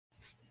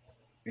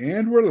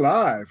And we're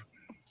live.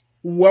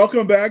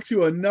 Welcome back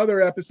to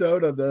another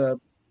episode of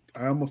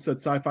I almost said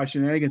sci-fi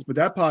shenanigans, but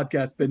that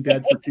podcast's been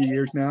dead for 2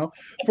 years now.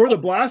 For the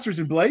Blasters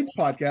and Blades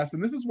podcast,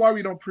 and this is why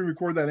we don't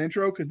pre-record that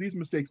intro, because these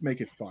mistakes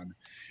make it fun.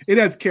 It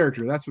adds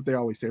character. That's what they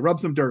always say. Rub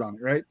some dirt on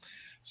it, right?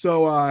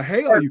 So,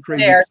 hey, all you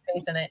crazy.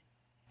 In it.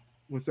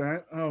 What's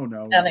that? Oh,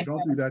 no, Nothing.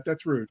 don't do that.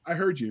 That's rude. I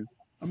heard you.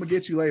 I'm going to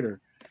get you later.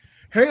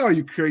 Hey, all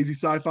you crazy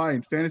sci-fi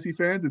and fantasy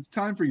fans, it's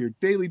time for your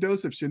daily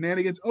dose of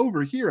shenanigans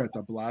over here at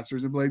the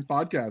Blasters and Blades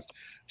podcast.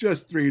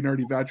 Just three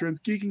nerdy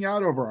veterans geeking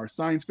out over our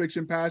science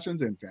fiction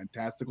passions and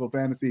fantastical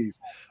fantasies.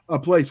 A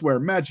place where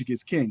magic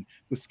is king,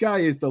 the sky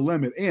is the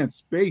limit, and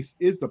space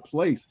is the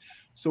place.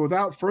 So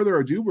without further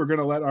ado, we're going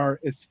to let our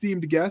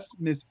esteemed guest,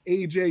 Miss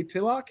AJ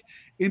Tillock,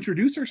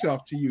 introduce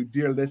herself to you,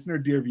 dear listener,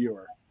 dear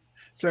viewer.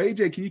 So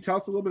AJ, can you tell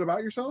us a little bit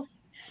about yourself?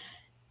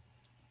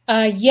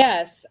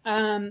 Yes.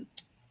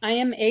 I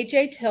am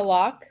AJ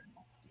Tillock,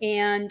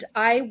 and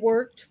I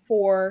worked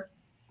for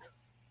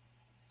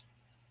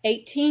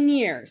 18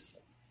 years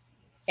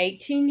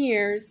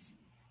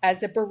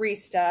as a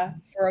barista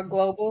for a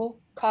global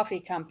coffee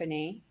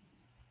company.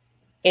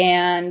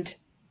 And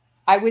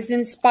I was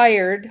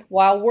inspired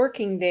while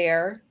working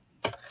there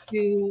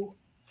to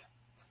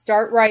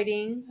start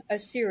writing a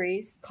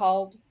series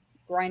called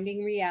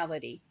Grinding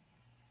Reality.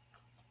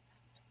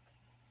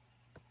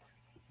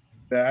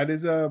 That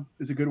is a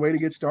good way to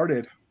get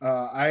started.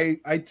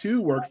 I too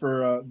worked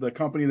for the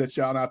company that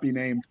shall not be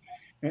named,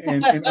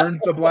 and earned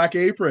the black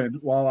apron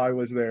while I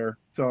was there.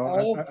 So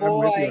I'm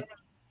with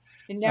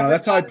you.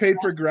 That's how I paid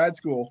for grad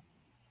school.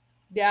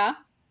 Yeah,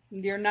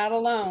 you're not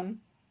alone.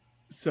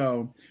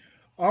 So,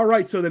 all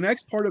right. So the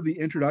next part of the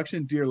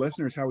introduction, dear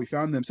listeners, how we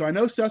found them. So I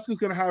know Seska's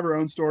going to have her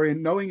own story,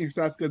 and knowing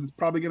Seska is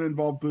probably going to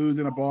involve booze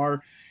in a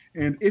bar.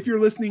 And if you're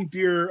listening,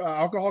 dear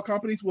alcohol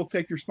companies, we'll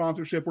take your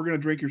sponsorship. We're going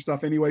to drink your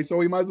stuff anyway, so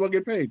we might as well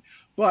get paid.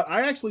 But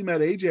I actually met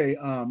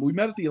AJ. We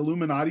met at the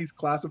Illuminati's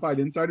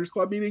Classified Insiders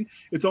Club meeting.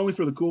 It's only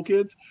for the cool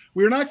kids.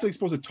 We were not actually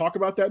supposed to talk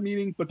about that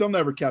meeting, but they'll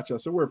never catch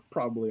us, so we're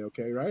probably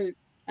okay, right?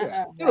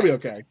 Yeah, it'll be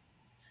okay.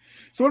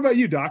 So what about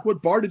you, Doc?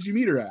 What bar did you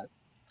meet her at?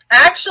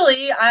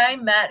 Actually, I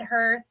met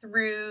her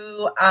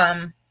through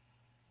an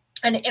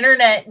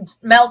internet.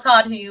 Mel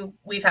Todd, who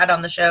we've had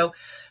on the show,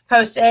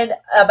 posted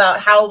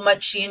about how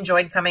much she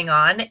enjoyed coming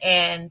on,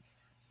 and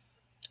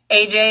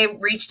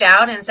AJ reached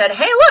out and said,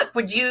 "Hey, look,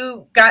 would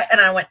you got?"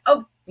 And I went,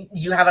 "Oh,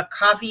 you have a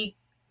coffee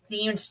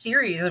themed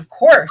series, of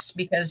course,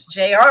 because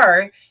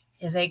JR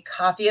is a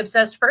coffee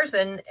obsessed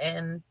person,"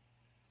 and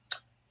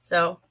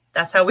so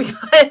that's how we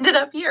ended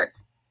up here.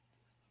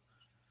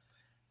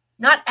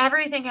 Not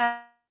everything has.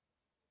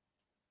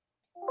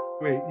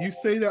 Wait, you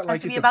say that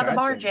like to it's be about a bad the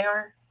bar, thing.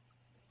 JR.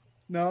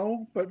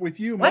 No, but with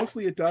you, What?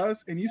 mostly it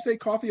does. And you say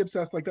coffee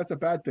obsessed like that's a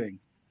bad thing.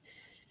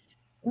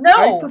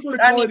 No, I prefer to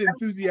call it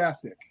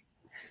enthusiastic.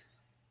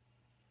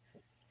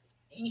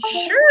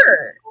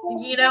 Sure.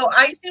 You know,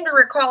 I seem to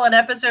recall an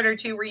episode or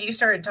two where you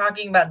started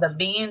talking about the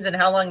beans and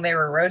how long they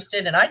were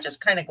roasted, and I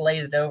just kind of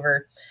glazed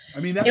over.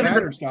 I mean, that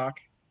matters, Doc.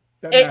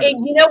 That matters.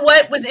 You know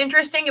what was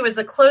interesting? It was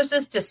the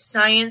closest to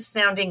science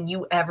sounding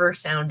you ever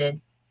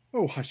sounded.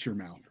 Oh, hush your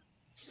mouth.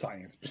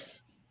 Science.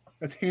 Psst.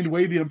 That's hand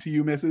waving to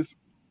you, missus.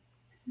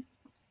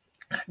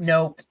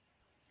 Nope.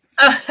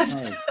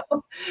 So,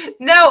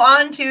 now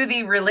on to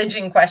the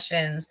religion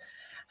questions.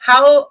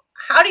 How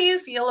do you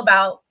feel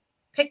about,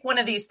 pick one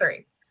of these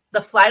three: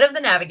 The Flight of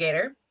the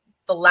Navigator,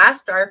 The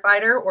Last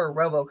Starfighter, or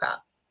RoboCop?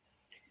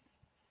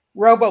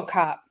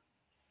 RoboCop.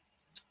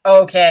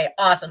 Okay,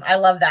 awesome. I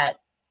love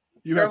that.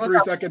 You have 3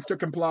 seconds to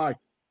comply.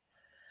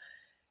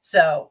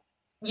 So,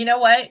 you know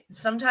what?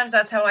 Sometimes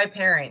that's how I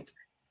parent.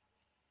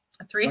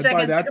 3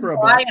 seconds to for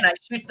comply, and I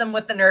shoot them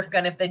with the Nerf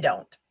gun if they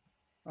don't.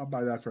 I'll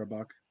buy that for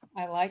 $1.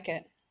 I like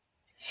it.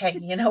 Hey,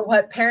 you know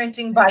what?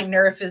 Parenting by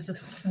Nerf is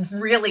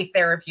really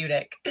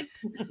therapeutic.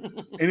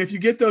 And if you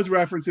get those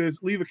references,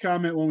 leave a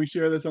comment when we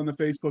share this on the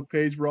Facebook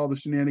page where all the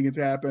shenanigans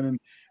happen,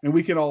 and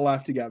we can all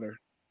laugh together.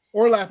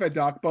 Or laugh at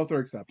Doc. Both are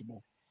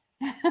acceptable.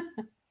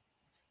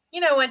 You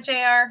know what,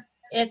 JR?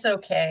 It's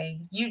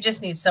okay. You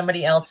just need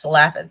somebody else to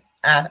laugh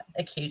at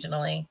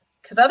occasionally,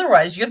 because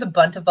otherwise you're the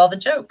butt of all the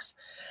jokes.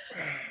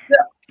 So,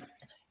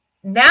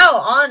 now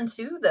on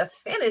to the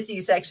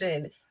fantasy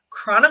section.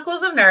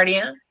 Chronicles of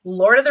Narnia,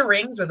 Lord of the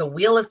Rings, or The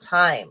Wheel of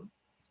Time?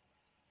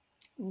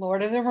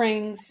 Lord of the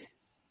Rings.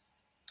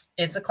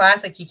 It's a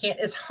classic.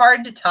 It's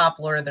hard to top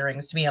Lord of the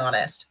Rings, to be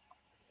honest.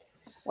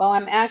 Well,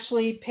 I'm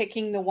actually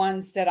picking the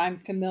ones that I'm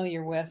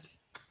familiar with.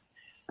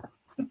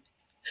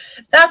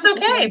 That's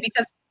okay,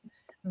 because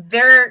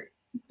they're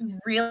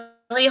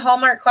really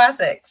Hallmark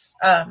classics.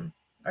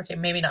 Okay,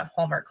 maybe not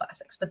Hallmark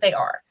classics, but they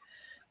are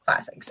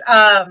classics.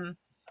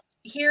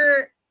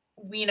 Here,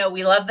 we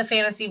love the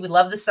fantasy. We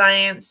love the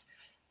science.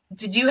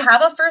 Did you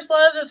have a first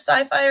love of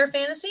sci-fi or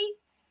fantasy?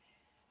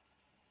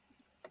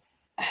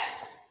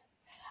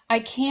 I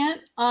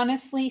can't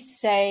honestly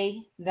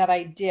say that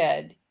I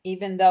did,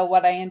 even though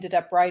what I ended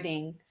up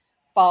writing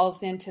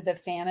falls into the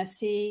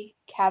fantasy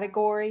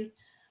category.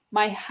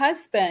 My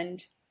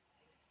husband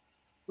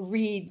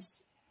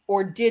reads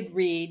or did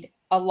read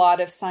a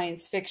lot of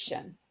science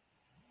fiction.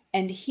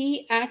 And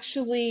he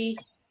actually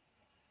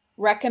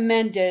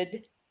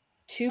recommended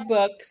 2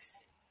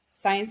 books,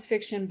 science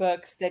fiction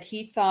books, that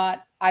he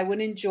thought I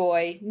would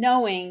enjoy,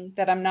 knowing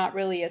that I'm not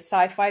really a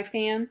sci-fi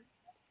fan.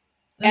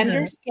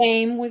 Ender's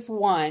Game was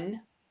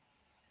one,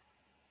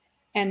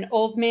 and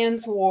Old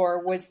Man's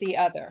War was the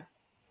other.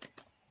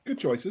 Good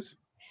choices.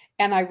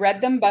 And I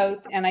read them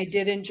both, and I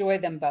did enjoy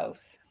them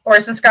both.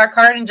 Orson Scott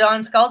Card and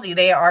John Scalzi,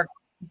 they are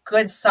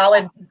good,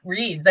 solid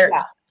reads.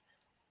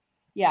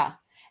 Yeah.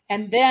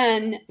 And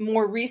then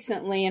more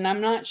recently, and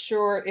I'm not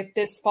sure if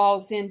this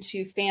falls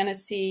into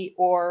fantasy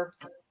or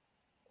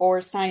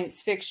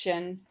science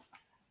fiction,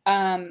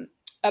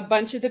 a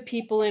bunch of the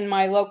people in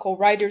my local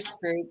writers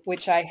group,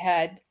 which I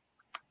had,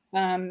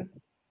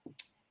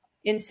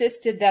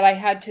 insisted that I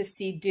had to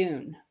see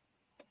Dune.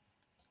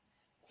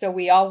 So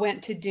we all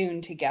went to Dune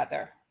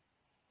together.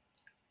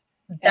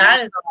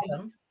 That is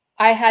awesome.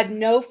 I had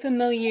no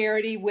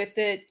familiarity with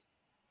it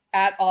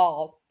at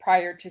all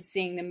prior to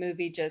seeing the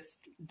movie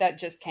that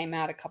just came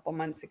out a couple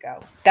months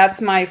ago.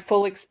 That's my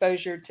full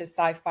exposure to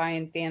sci-fi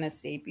and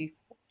fantasy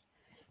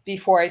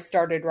before I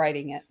started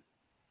writing it.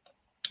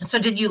 So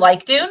did you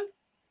like Dune?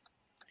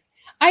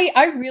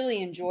 I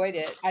really enjoyed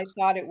it. I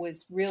thought it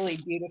was really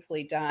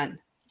beautifully done.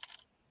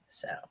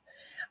 So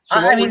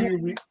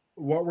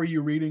what were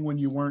you reading when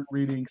you weren't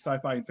reading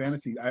sci-fi and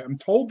fantasy? I'm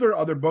told there are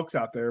other books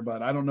out there,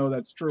 but I don't know if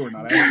that's true or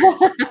not.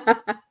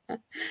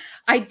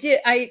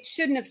 I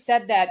shouldn't have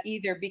said that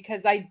either,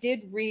 because I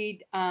did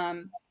read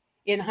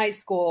in high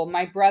school.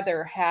 My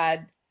brother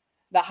had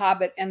The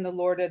Hobbit and The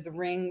Lord of the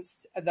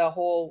Rings, the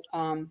whole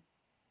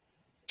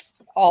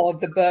all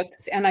of the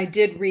books, and I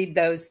did read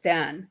those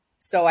then.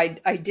 So I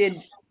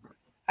did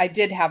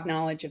have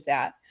knowledge of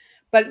that.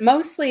 But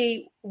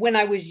mostly when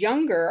I was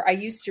younger, I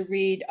used to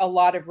read a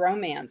lot of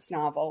romance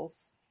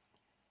novels.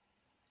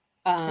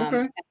 Okay.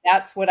 And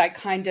that's what I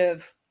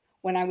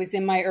when I was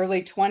in my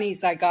early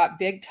 20s, I got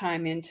big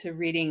time into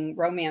reading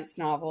romance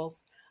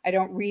novels. I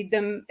don't read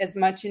them as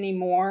much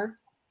anymore,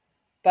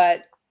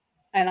 and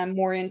I'm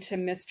more into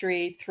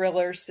mystery,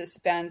 thriller,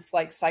 suspense,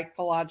 like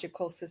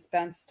psychological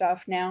suspense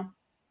stuff now.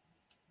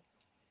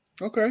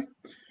 Okay.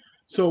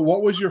 So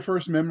what was your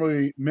first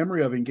memory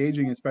of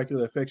engaging in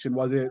speculative fiction?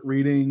 Was it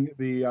reading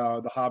the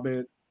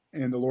Hobbit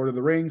and the Lord of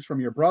the Rings from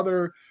your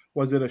brother?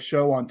 Was it a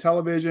show on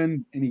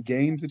television? Any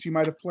games that you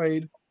might have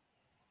played?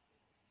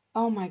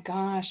 Oh my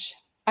gosh.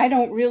 I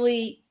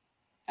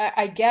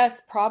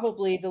guess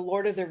probably the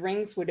Lord of the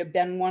Rings would have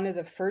been one of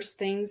the first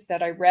things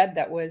that I read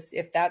that was,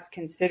 if that's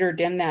considered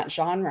in that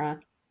genre.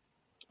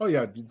 Oh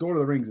yeah, Lord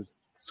of the Rings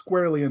is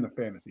squarely in the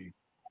fantasy.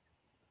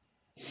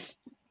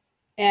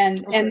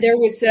 And there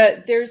was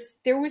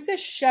a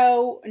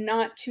show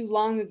not too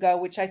long ago,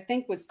 which I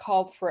think was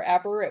called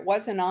Forever. It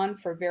wasn't on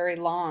for very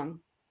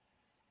long,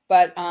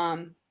 but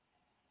I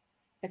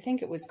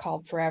think it was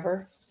called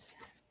Forever,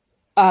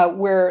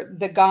 where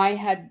the guy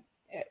had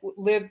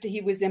lived.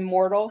 He was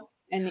immortal,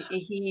 and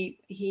he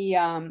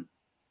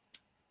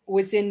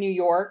was in New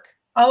York.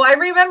 Oh, I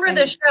remember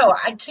the show.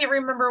 I can't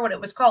remember what it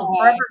was called.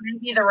 Forever may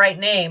be the right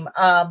name,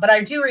 but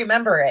I do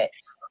remember it.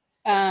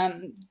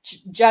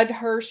 Judd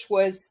Hirsch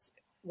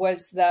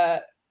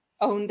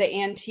owned the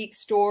antique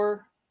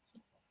store.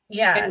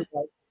 Yeah.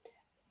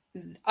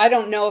 Anyway, I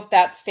don't know if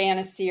that's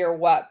fantasy or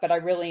what, but I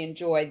really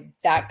enjoyed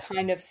that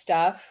kind of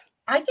stuff.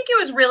 I think it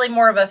was really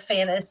more of a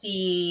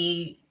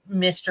fantasy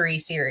mystery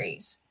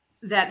series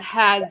that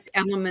has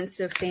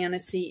elements of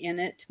fantasy in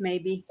it,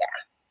 maybe.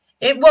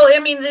 Yeah.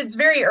 It's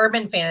very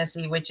urban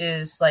fantasy, which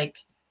is like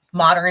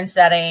modern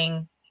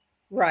setting.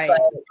 Right.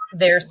 But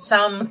there's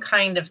some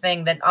kind of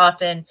thing that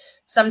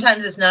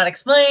sometimes it's not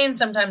explained.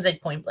 Sometimes they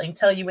point blank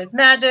tell you it's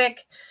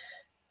magic.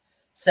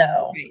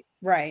 So.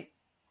 Right.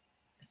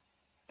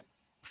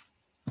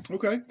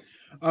 Okay.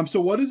 So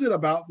what is it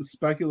about the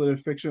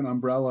speculative fiction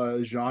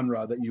umbrella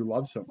genre that you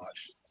love so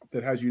much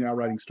that has you now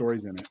writing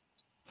stories in it?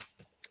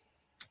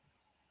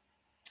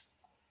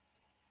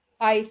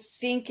 I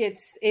think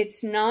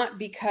it's not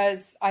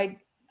because I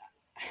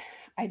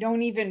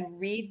don't even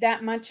read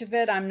that much of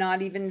it. I'm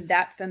not even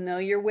that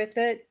familiar with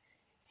it.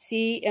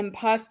 See,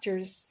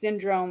 imposter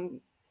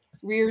syndrome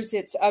rears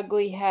its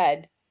ugly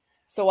head.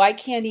 So I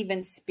can't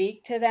even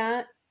speak to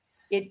that.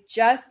 It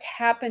just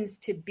happens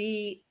to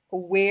be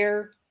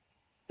where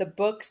the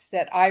books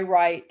that I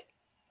write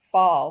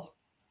fall.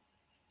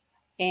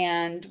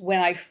 And when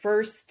I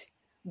first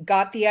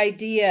got the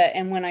idea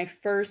and when I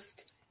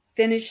first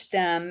finished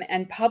them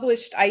and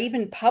I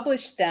even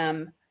published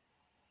them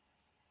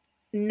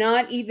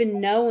not even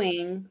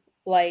knowing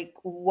like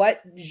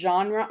what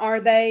genre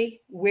are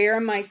they, where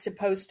am I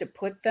supposed to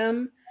put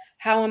them,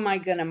 how am I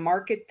going to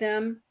market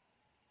them.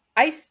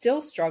 I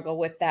still struggle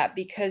with that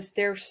because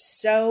they're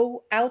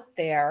so out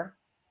there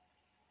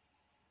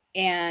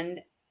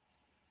and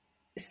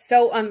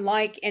so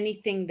unlike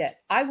anything that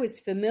I was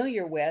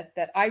familiar with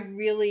that I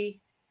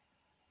really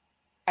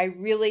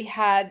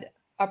had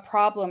a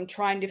problem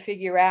trying to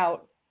figure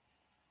out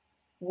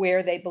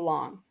where they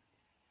belong.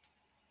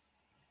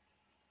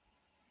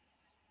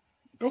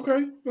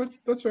 Okay,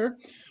 that's fair.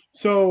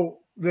 So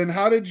then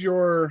how did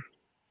your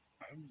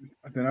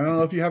then I don't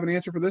know if you have an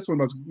answer for this one,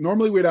 but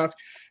normally we'd ask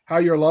how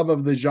your love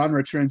of the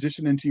genre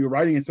transitioned into your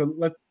writing. And so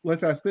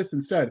let's ask this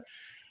instead.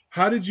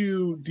 How did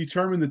you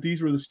determine that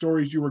these were the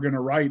stories you were going to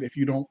write if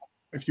you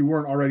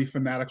weren't already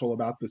fanatical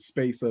about the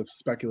space of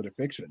speculative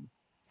fiction?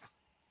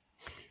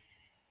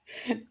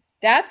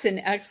 That's an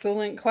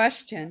excellent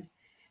question.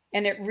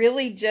 And it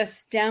really just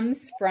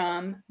stems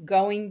from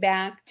going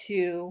back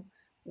to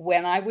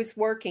when I was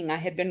working. I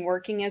had been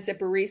working as a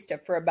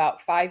barista for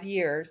about 5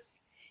 years.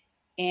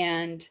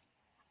 And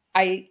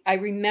I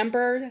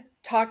remember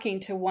talking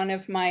to one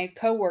of my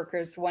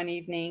coworkers one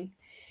evening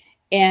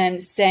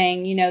and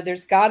saying,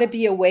 there's got to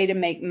be a way to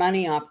make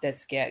money off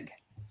this gig,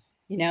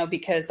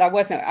 because I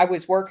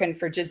was working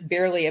for just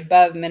barely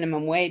above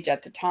minimum wage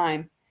at the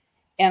time.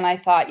 And I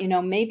thought,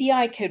 maybe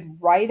I could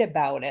write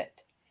about it.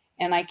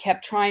 And I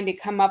kept trying to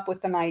come up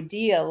with an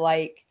idea,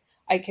 like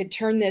I could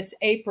turn this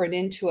apron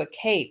into a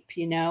cape,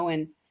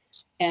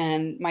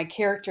 and my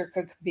character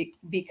could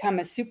become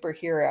a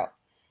superhero.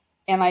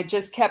 And I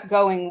just kept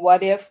going,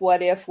 what if,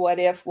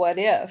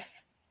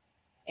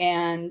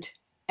 and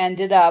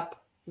ended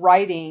up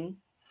writing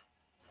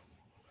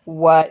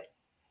what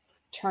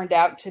turned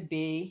out to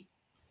be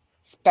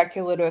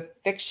speculative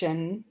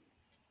fiction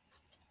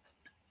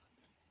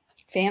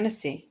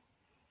fantasy.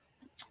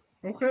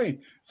 Okay,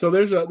 so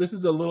this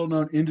is a little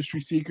known industry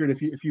secret.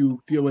 If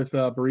you deal with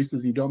baristas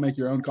and you don't make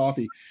your own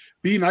coffee,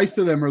 be nice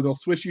to them or they'll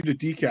switch you to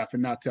decaf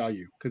and not tell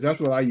you, because that's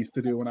what I used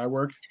to do when I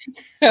worked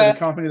for the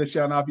company that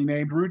shall not be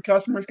named. Rude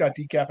customers got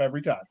decaf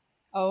every time.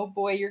 Oh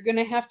boy, you're going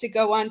to have to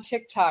go on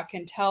TikTok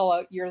and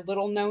tell your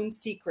little known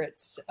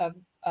secrets of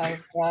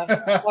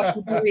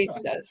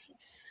baristas.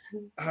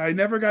 I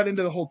never got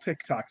into the whole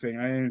TikTok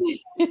thing.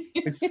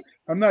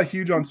 I'm not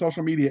huge on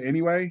social media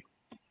anyway.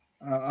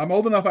 I'm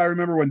old enough. I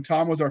remember when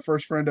Tom was our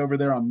first friend over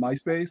there on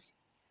MySpace.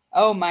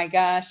 Oh my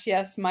gosh.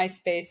 Yes.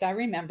 MySpace. I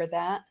remember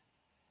that.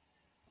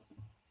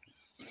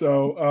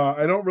 So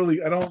I don't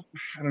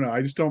know.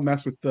 I just don't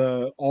mess with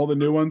all the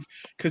new ones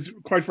because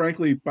quite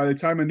frankly, by the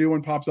time a new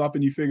one pops up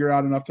and you figure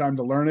out enough time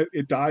to learn it,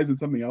 it dies and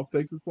something else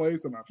takes its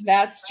place. And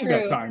that's true. I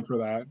don't have time for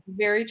that.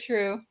 Very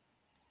true.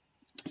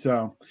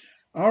 So,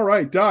 all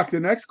right, Doc, the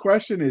next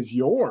question is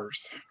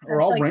yours,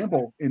 or I'll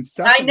ramble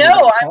incessantly. I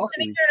know. I'm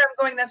sitting here and I'm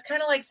going, that's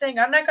kind of like saying,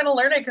 I'm not going to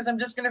learn it because I'm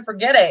just going to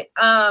forget it.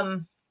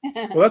 Well,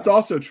 that's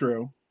also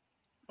true.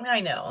 I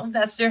know.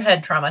 That's your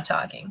head trauma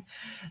talking.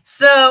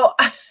 So,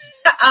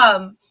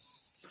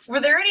 were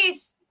there any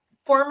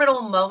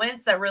formidable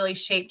moments that really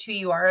shaped who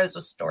you are as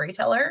a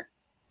storyteller?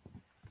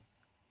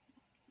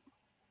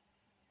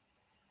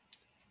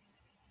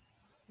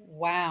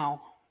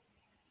 Wow.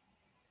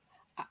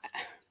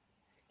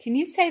 Can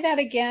you say that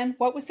again?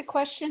 What was the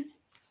question?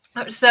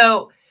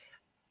 So,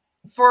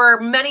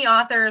 for many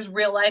authors,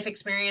 real life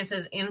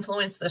experiences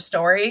influence the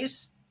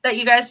stories that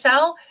you guys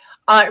tell.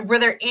 Were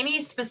there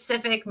any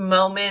specific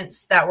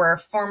moments that were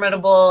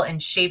formidable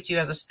and shaped you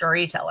as a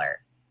storyteller?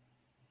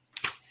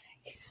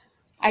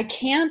 I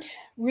can't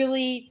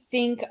really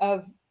think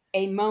of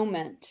a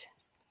moment,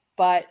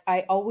 but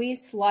I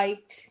always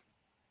liked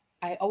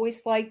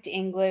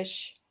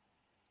English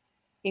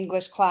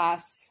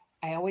class.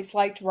 I always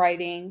liked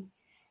writing.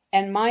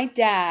 And my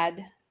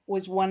dad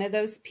was one of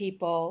those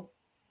people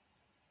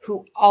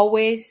who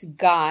always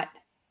got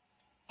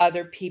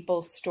other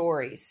people's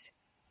stories.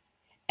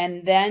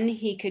 And then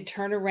he could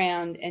turn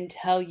around and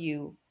tell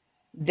you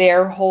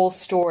their whole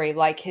story,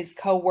 like his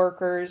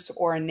coworkers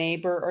or a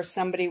neighbor or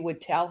somebody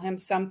would tell him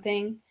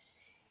something.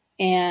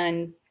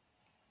 And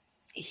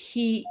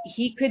he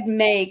could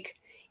make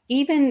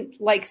even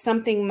like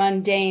something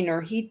mundane,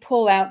 or he'd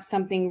pull out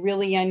something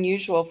really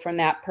unusual from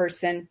that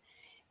person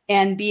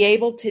and be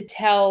able to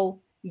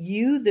tell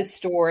you the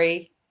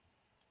story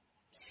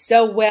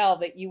so well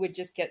that you would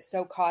just get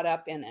so caught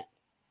up in it.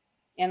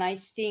 And I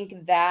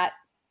think that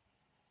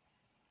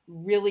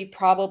really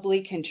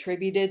probably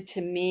contributed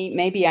to me.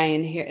 Maybe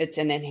it's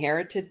an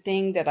inherited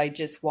thing that I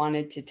just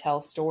wanted to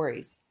tell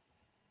stories.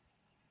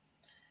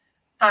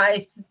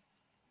 I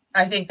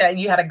think that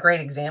you had a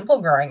great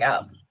example growing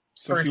up.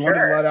 So she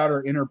wanted to let out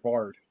her inner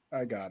bard.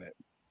 I got it.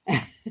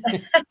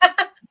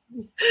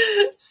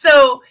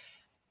 So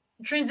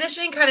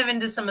transitioning kind of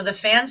into some of the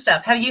fan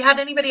stuff. Have you had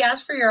anybody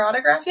ask for your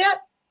autograph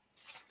yet?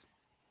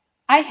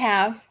 I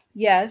have,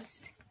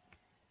 yes.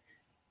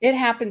 It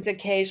happens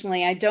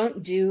occasionally. I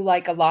don't do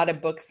like a lot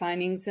of book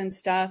signings and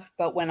stuff,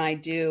 but when I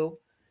do,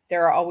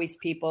 there are always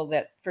people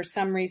that for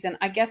some reason,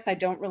 I guess I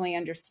don't really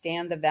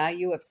understand the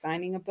value of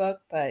signing a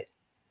book, but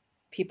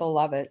people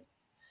love it.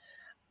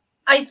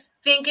 I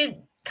think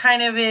it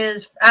kind of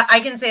is. I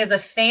can say as a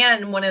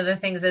fan, one of the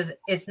things is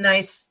it's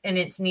nice and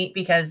it's neat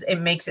because it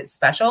makes it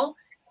special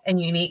and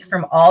unique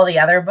from all the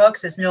other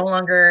books. It's no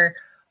longer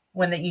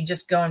one that you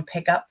just go and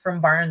pick up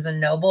from Barnes and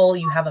Noble.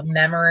 You have a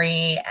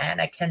memory and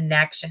a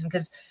connection,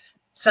 because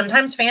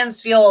sometimes fans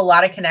feel a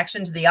lot of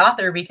connection to the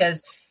author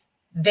because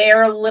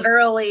they're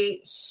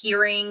literally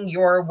hearing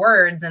your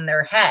words in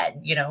their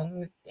head,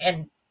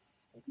 and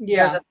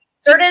there's a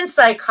certain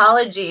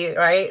psychology,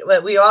 right?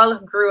 We all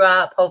grew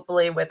up,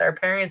 hopefully, with our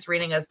parents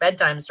reading us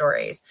bedtime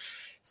stories.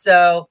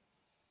 So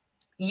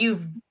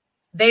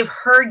they've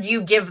heard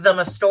you give them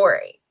a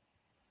story.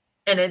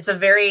 And it's a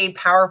very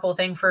powerful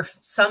thing for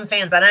some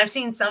fans. And I've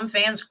seen some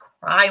fans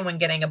cry when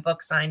getting a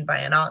book signed by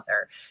an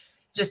author,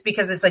 just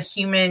because it's a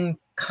human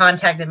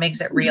contact that makes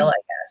it real, I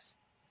guess.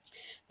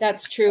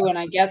 That's true. And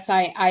I guess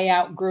I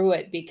outgrew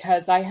it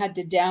because I had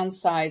to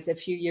downsize a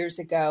few years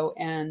ago,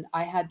 and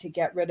I had to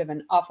get rid of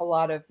an awful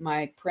lot of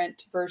my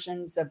print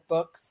versions of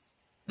books,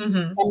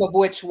 some of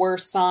which were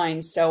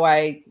signed. So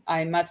I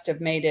must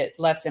have made it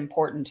less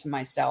important to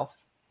myself.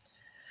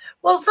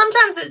 Well,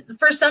 sometimes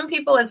for some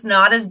people, it's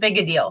not as big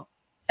a deal,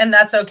 and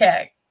that's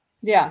okay.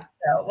 Yeah.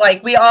 So,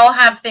 like, we all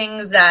have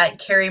things that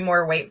carry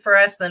more weight for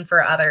us than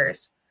for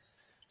others.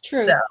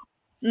 True. So,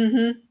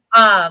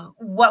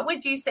 what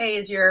would you say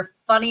is your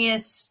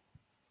funniest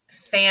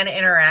fan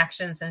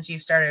interaction since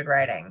you've started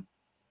writing?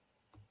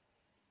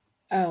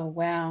 Oh,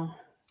 wow.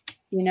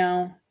 You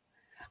know,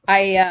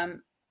 I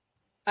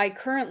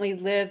currently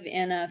live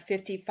in a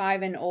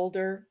 55 and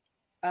older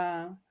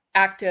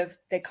active,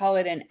 they call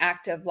it an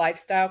active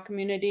lifestyle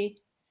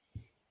community,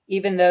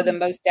 even though the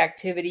most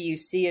activity you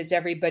see is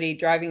everybody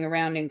driving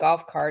around in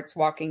golf carts,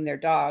 walking their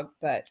dog.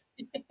 But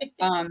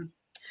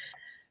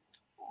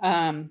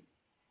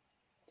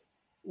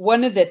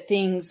one of the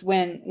things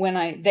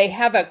when they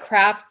have a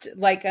craft,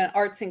 like an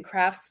arts and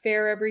crafts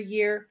fair every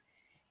year.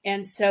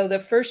 And so the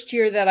first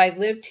year that I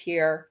lived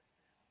here,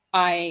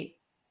 I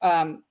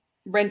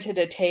rented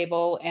a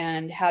table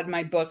and had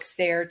my books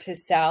there to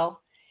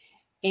sell.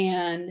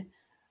 And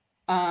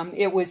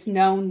it was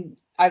known,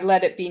 I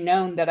let it be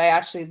known that I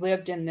actually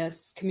lived in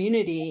this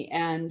community.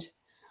 And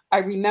I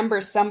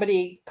remember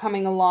somebody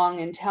coming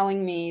along and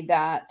telling me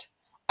that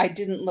I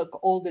didn't look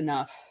old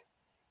enough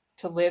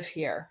to live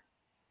here.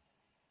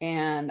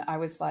 And I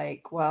was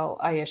like, well,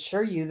 I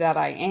assure you that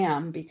I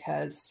am,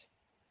 because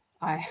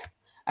I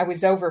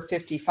was over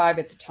 55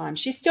 at the time.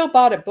 She still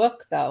bought a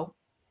book, though,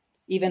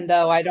 even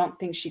though I don't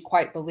think she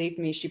quite believed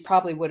me. She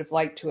probably would have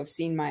liked to have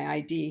seen my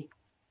ID.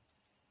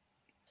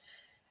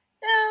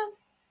 Yeah,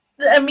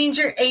 that means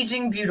you're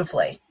aging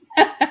beautifully.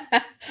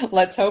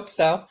 Let's hope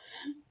so.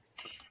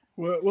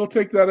 We'll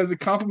take that as a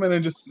compliment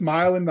and just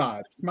smile and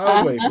nod. Smile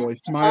and wave, boys.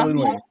 Smile and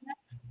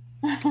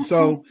wave.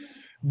 So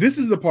this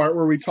is the part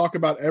where we talk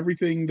about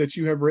everything that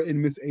you have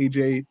written, Miss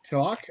AJ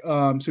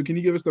Tillock. So can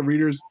you give us the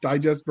Reader's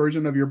Digest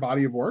version of your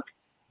body of work?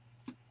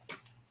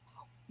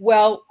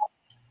 Well,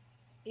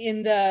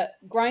 in the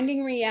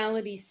Grinding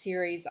Reality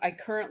series, I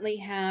currently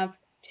have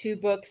 2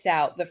 books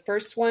out. The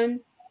first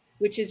one,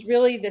 which is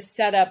really the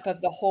setup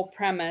of the whole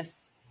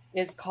premise,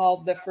 is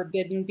called The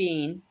Forbidden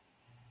Bean.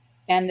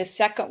 And the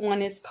second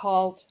one is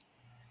called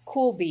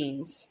Cool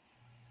Beans.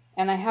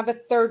 And I have a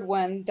third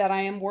one that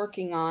I am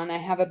working on. I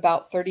have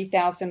about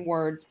 30,000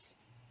 words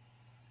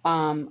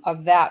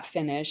of that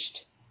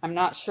finished. I'm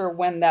not sure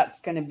when that's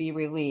going to be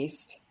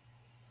released.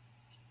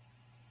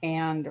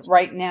 And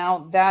right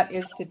now, that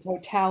is the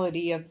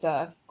totality of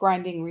the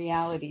Grinding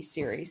Reality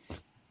series.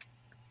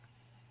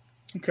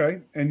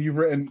 Okay, and you've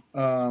written.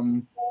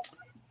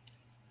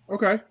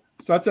 Okay,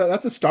 so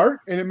that's a start,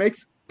 and it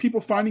makes people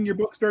finding your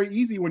books very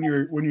easy when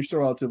you're still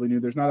relatively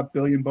new. There's not a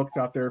billion books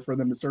out there for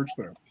them to search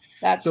through.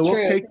 That's so true.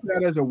 We'll take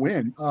that as a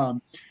win.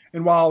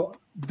 And while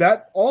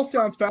that all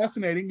sounds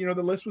fascinating, the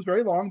list was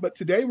very long, but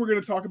today we're going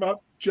to talk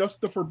about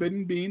just The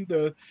Forbidden Bean,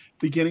 the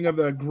beginning of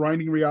the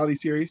Grinding Reality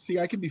series. See,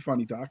 I can be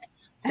funny, Doc.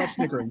 Stop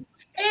snickering.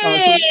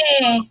 So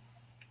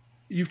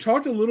you've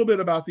talked a little bit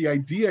about the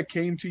idea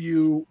came to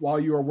you while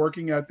you were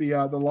working at the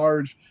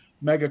large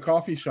mega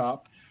coffee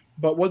shop.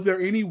 But was there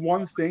any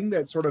one thing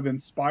that sort of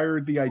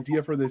inspired the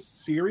idea for this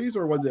series,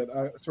 or was it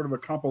sort of a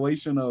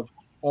compilation of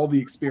all the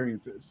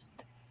experiences?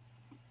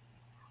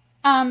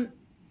 I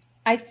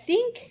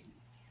think,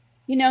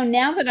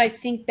 now that I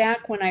think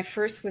back when I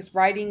first was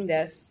writing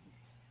this,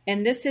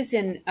 and this is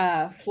in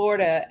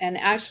Florida, and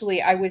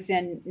actually I was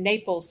in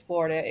Naples,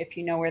 Florida, if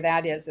you know where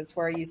that is. It's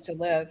where I used to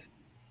live.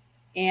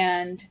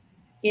 And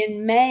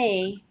in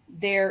May,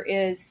 there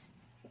is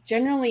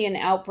generally an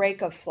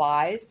outbreak of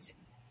flies.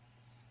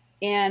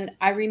 And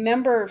I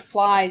remember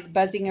flies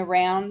buzzing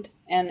around,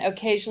 and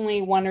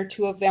occasionally 1 or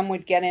 2 of them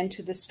would get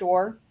into the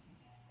store.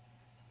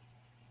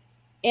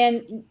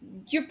 And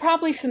you're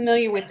probably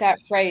familiar with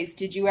that phrase,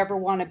 did you ever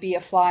want to be a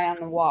fly on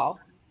the wall?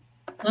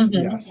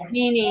 Yes.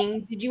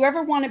 Meaning, did you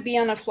ever want to be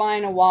on a fly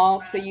on a wall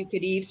so you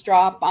could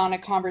eavesdrop on a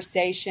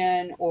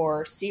conversation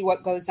or see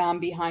what goes on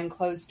behind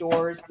closed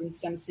doors in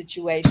some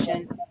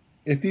situation?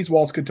 If these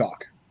walls could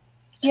talk.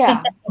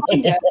 Yeah.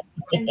 And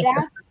that's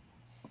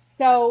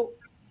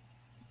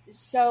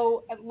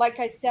so like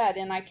I said,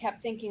 and I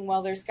kept thinking,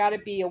 well, there's got to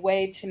be a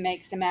way to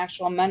make some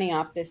actual money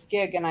off this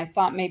gig. And I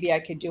thought maybe I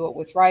could do it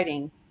with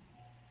writing.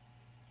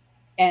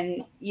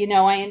 And,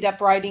 I end up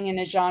writing in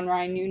a genre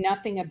I knew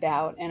nothing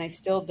about, and I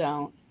still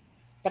don't.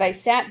 But I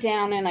sat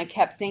down and I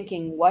kept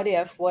thinking, what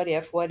if,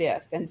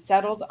 and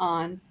settled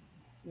on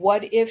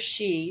what if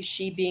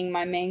she being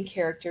my main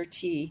character,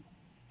 T,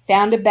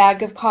 found a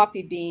bag of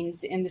coffee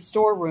beans in the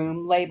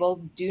storeroom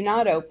labeled "Do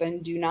not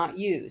open, do not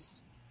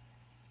use."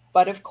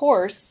 But of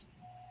course,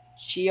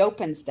 she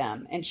opens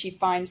them and she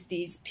finds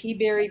these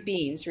peaberry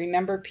beans.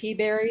 Remember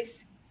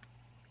peaberries?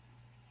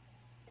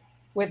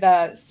 With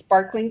a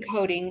sparkling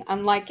coating,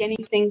 unlike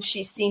anything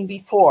she's seen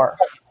before.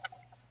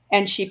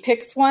 And she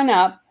picks one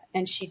up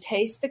and she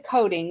tastes the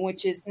coating,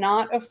 which is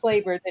not a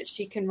flavor that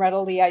she can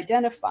readily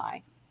identify.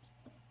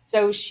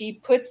 So she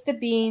puts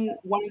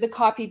one of the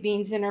coffee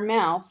beans in her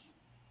mouth,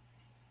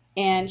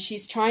 and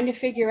she's trying to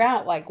figure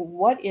out, like,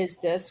 what is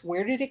this?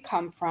 Where did it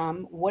come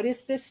from? What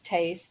is this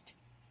taste?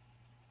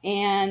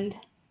 And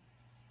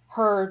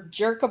her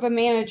jerk of a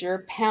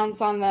manager pounds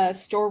on the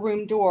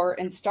storeroom door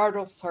and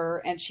startles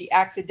her, and she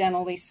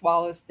accidentally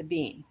swallows the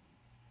bean.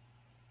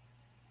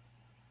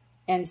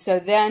 And so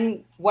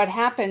then what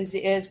happens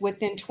is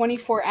within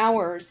 24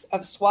 hours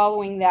of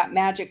swallowing that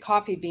magic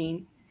coffee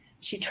bean,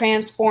 she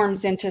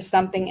transforms into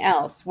something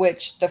else,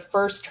 which the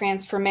first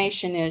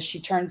transformation is she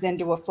turns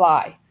into a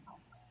fly.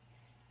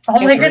 Oh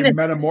my goodness.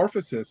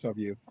 Metamorphosis of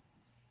you.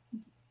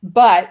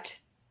 But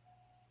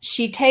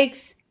she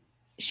takes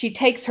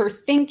her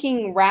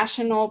thinking,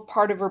 rational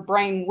part of her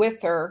brain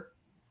with her,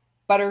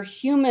 but her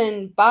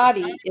human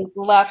body is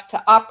left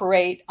to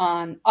operate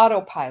on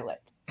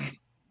autopilot.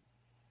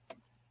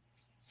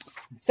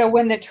 So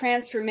when the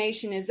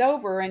transformation is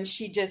over and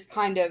she just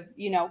kind of,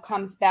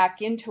 comes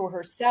back into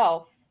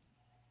herself,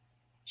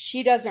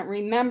 she doesn't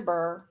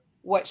remember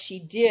what she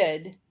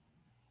did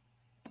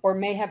or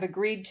may have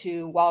agreed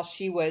to while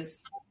she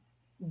was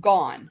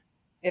gone,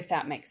 if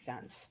that makes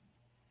sense.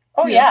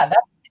 Oh yeah,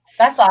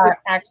 that's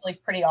actually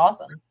pretty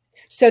awesome.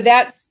 So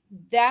that's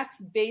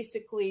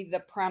basically the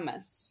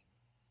premise.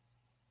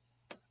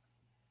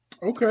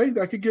 Okay,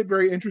 that could get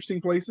very interesting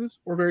places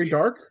or very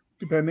dark,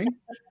 depending.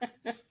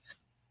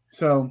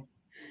 So,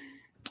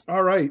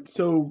 all right.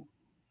 So,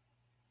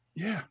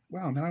 yeah.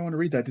 Wow. Now I want to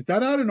read that. Is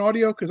that out in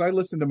audio? Because I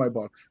listen to my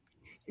books.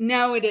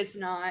 No, it is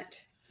not.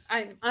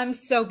 I'm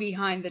so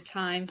behind the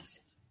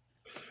times.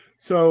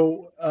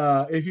 So,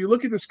 if you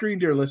look at the screen,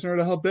 dear listener,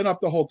 it'll have been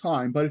up the whole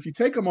time. But if you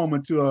take a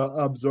moment to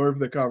observe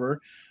the cover,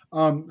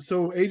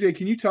 so AJ,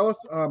 can you tell us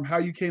how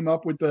you came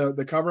up with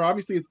the cover?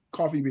 Obviously, it's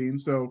coffee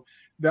beans, so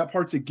that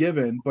part's a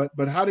given.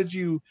 But how did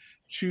you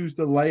choose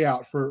the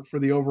layout for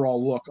the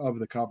overall look of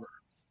the cover?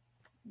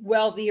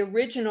 Well, the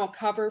original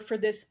cover for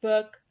this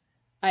book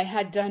I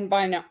had done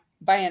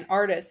by an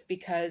artist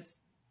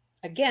because,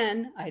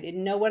 again, I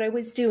didn't know what I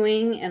was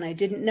doing and I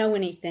didn't know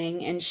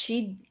anything. And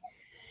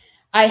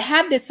I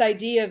had this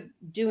idea of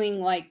doing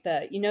like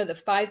the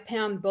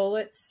 5-pound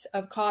bullets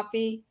of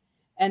coffee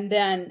and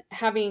then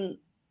having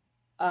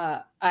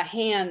a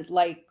hand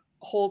like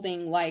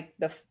holding like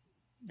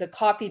the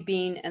coffee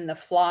bean and the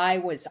fly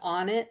was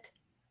on it.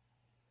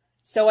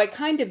 So I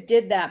kind of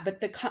did that,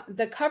 but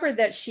the cover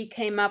that she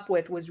came up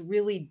with was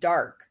really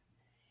dark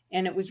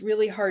and it was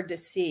really hard to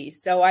see.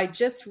 So I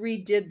just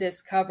redid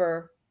this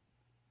cover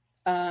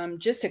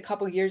just a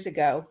couple years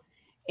ago,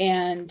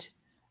 and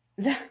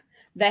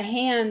the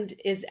hand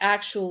is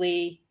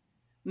actually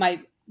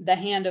the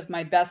hand of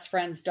my best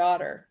friend's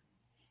daughter.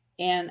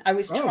 And I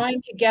was trying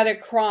to get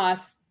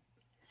across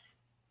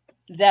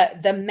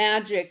the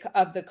magic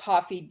of the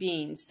coffee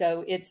bean.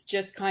 So it's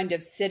just kind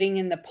of sitting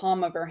in the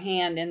palm of her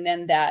hand. And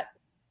then that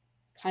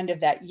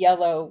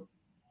yellow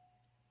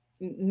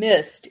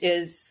mist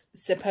is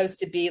supposed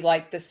to be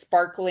like the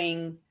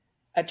sparkling,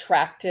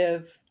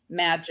 attractive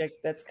magic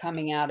that's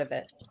coming out of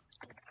it.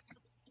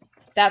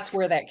 That's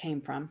where that came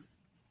from.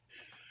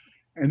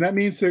 And that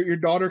means that your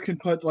daughter can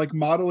put like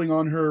modeling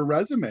on her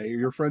resume,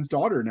 your friend's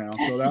daughter now.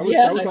 So that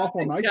was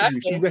awful nice of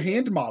you. She's a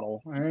hand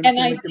model. I understand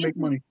they can make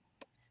money.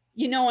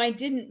 I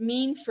didn't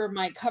mean for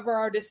my cover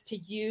artist to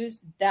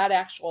use that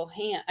actual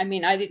hand. I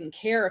mean, I didn't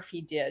care if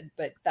he did,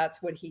 but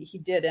that's what he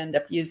did end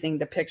up using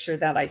the picture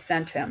that I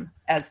sent him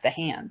as the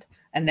hand.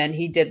 And then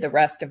he did the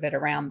rest of it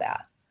around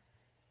that.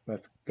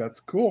 That's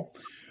cool.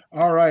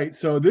 All right.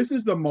 So this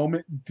is the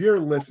moment, dear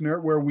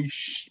listener, where we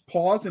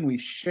pause and we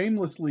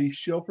shamelessly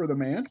shill for the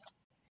man.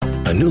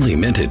 A newly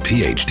minted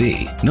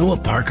PhD, Noah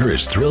Parker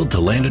is thrilled to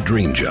land a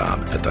dream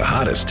job at the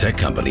hottest tech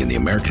company in the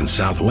American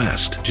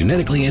Southwest,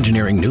 genetically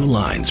engineering new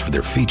lines for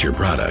their feature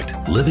product,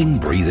 living,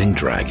 breathing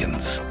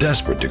dragons.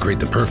 Desperate to create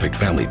the perfect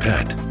family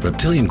pet,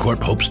 Reptilian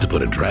Corp hopes to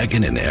put a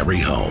dragon in every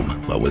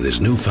home. But with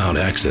his newfound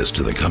access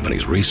to the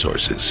company's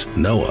resources,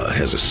 Noah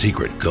has a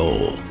secret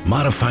goal: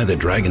 modify the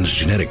dragon's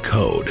genetic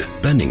code,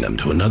 bending them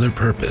to another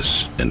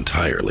purpose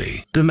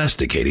entirely.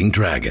 Domesticating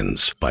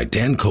Dragons by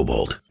Dan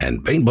Cobalt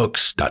and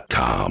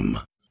BaneBooks.com.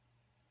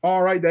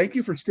 All right. Thank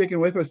you for sticking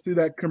with us through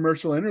that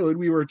commercial interlude.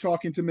 We were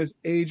talking to Miss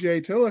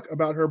AJ Tillock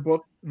about her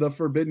book, The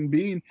Forbidden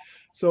Bean.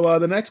 So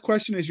the next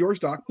question is yours,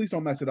 Doc. Please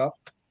don't mess it up.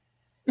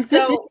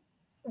 So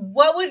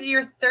what would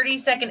your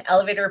 30-second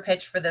elevator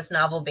pitch for this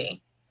novel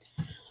be?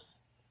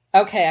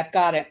 Okay, I've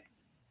got it.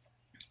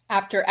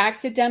 After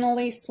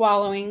accidentally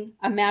swallowing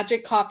a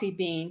magic coffee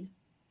bean,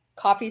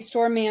 coffee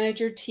store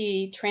manager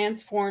T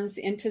transforms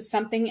into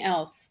something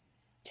else,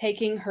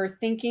 taking her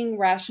thinking,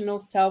 rational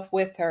self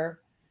with her,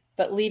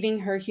 but leaving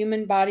her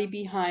human body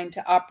behind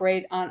to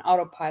operate on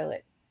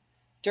autopilot.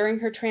 During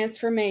her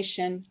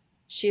transformation,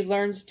 she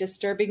learns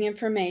disturbing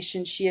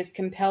information she is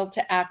compelled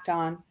to act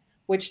on,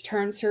 which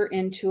turns her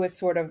into a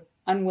sort of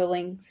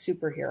unwilling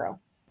superhero.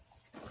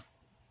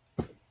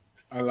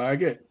 I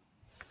like it.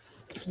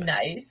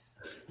 Nice.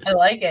 I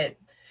like it.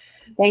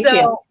 Thank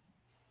you.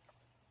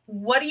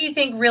 What do you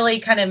think really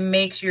kind of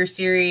makes your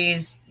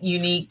series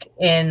unique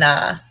in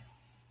out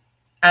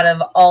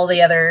of all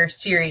the other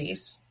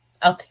series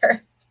out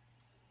there?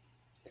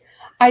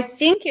 I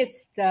think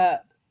it's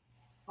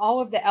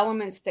all of the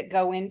elements that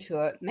go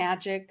into it: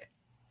 magic,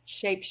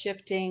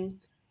 shape-shifting,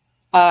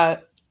 a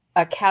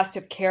cast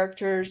of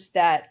characters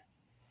that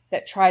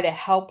try to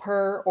help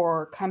her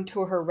or come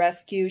to her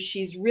rescue.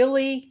 She's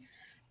really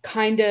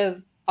kind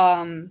of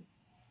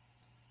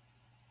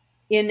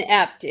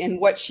inept in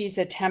what she's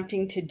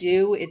attempting to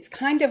do. It's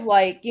kind of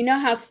like, you know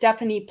how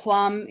Stephanie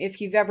Plum, if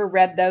you've ever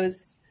read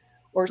those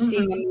or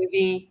seen the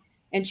movie,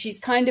 and she's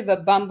kind of a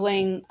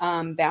bumbling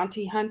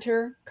bounty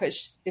hunter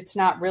because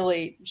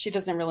she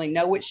doesn't really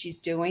know what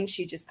she's doing.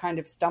 She just kind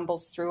of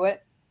stumbles through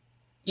it.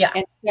 Yeah.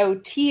 And so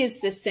T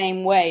is the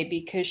same way,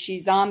 because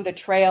she's on the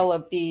trail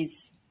of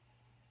these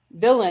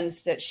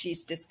villains that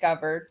she's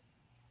discovered,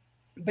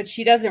 but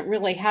she doesn't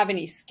really have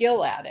any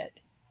skill at it.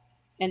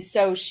 And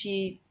so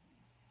she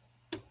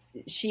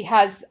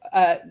has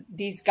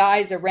these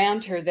guys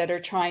around her that are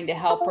trying to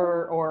help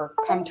her or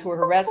come to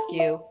her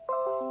rescue.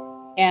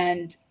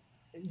 And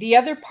the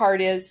other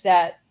part is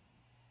that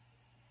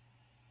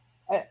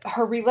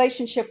her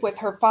relationship with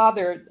her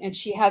father, and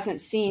she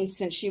hasn't seen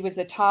since she was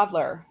a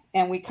toddler.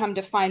 And we come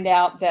to find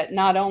out that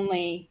not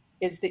only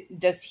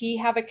does he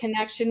have a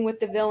connection with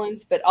the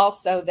villains, but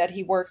also that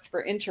he works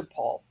for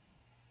Interpol.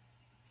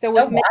 So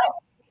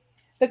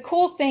the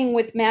cool thing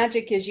with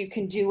magic is you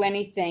can do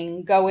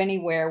anything, go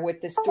anywhere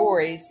with the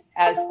stories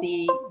as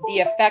the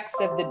effects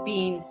of the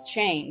beings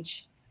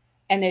change.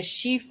 And as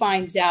she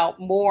finds out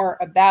more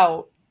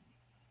about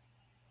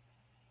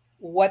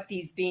what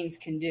these beings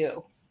can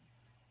do.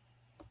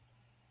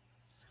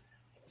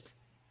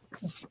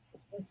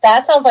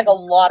 That sounds like a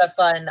lot of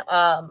fun.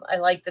 I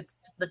like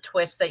the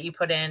twist that you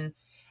put in.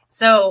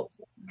 So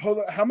hold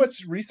on, how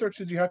much research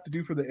did you have to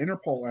do for the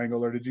Interpol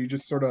angle, or did you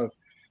just sort of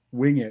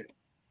wing it?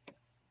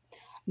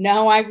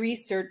 No, I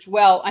researched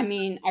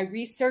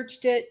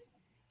it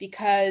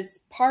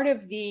because part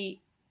of the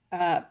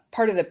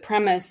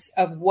premise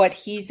of what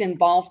he's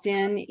involved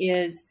in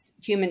is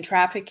human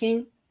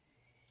trafficking.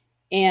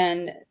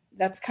 And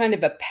that's kind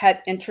of a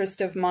pet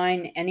interest of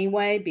mine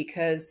anyway,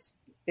 because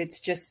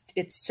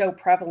it's so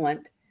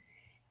prevalent.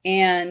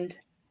 And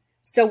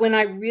so when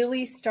I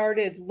really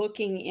started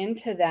looking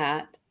into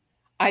that,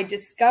 I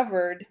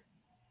discovered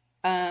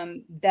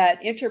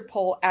that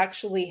Interpol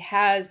actually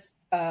has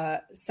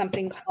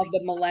something called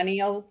the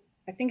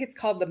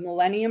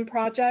Millennium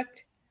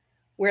Project,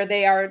 where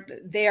they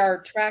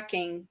are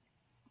tracking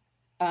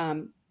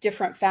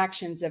different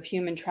factions of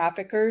human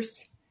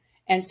traffickers.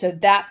 And so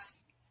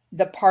that's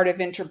the part of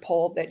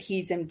Interpol that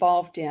he's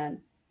involved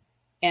in.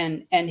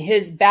 And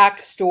his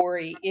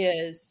backstory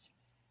is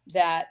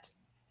that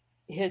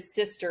his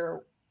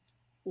sister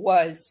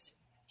was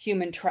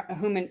human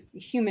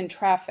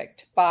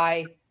trafficked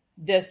by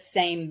this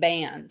same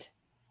band.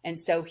 And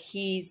so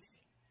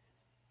he's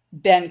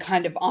been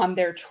kind of on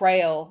their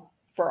trail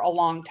for a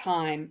long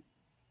time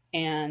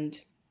and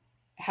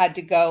had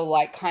to go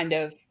like kind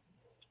of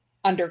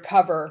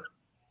undercover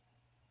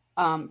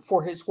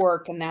for his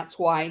work. And that's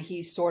why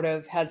he sort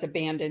of has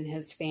abandoned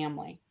his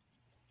family.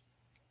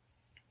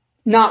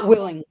 Not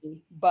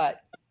willingly,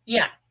 but.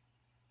 Yeah.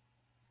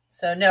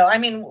 So, no, I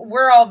mean,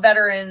 we're all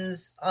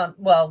veterans.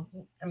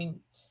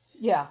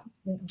 Yeah.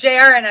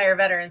 JR and I are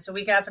veterans, so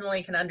we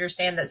definitely can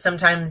understand that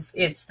sometimes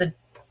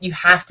you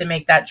have to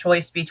make that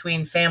choice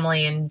between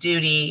family and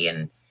duty,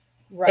 and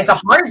It's a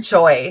hard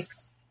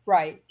choice.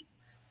 Right.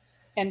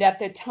 And at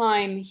the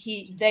time,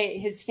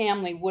 his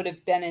family would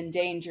have been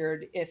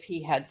endangered if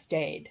he had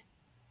stayed.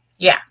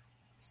 Yeah.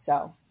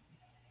 So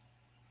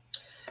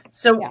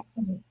yeah.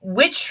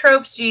 Which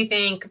tropes do you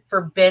think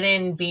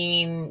Forbidden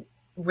Being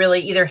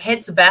really either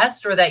hits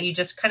best or that you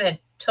just kind of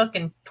took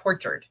and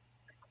tortured?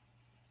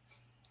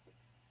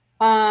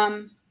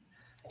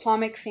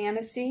 Comic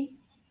fantasy,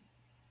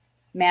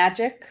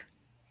 magic,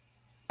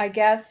 I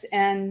guess,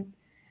 and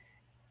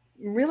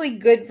really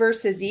good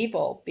versus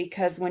evil,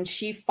 because when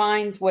she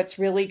finds what's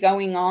really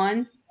going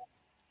on,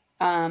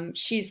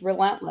 she's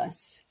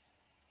relentless.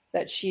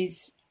 That she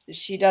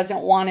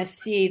doesn't want to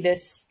see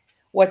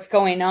what's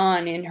going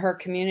on in her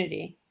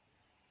community.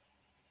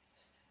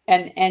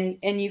 And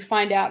you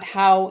find out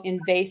how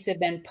invasive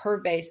and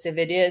pervasive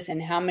it is,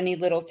 and how many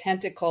little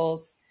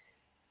tentacles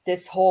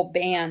this whole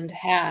band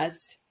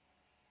has.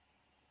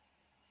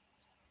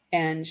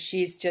 And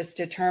she's just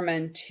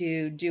determined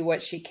to do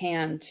what she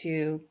can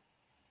to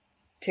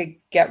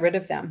get rid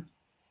of them.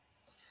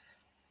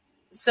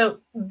 So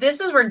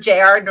this is where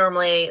JR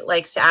normally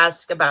likes to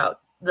ask about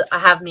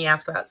have me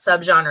ask about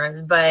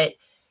subgenres, but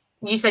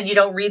you said you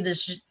don't read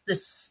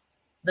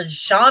the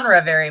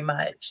genre very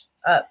much.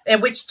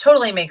 and which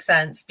totally makes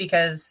sense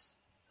because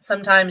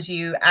sometimes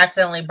you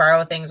accidentally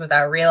borrow things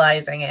without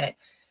realizing it.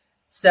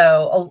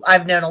 So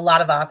I've known a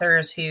lot of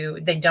authors who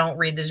they don't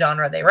read the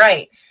genre they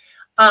write.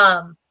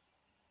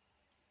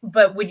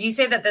 But would you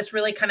say that this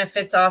really kind of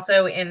fits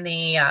also in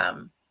the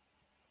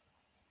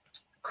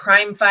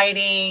crime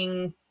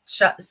fighting,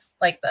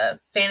 like the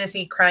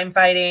fantasy crime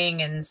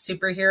fighting and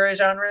superhero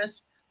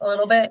genres a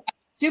little bit?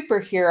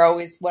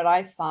 Superhero is what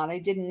I thought. I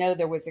didn't know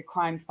there was a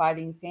crime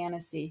fighting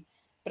fantasy,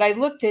 but I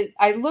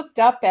looked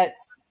up at,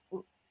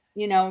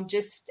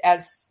 just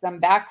as some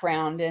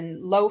background,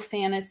 and low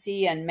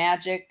fantasy and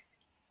magic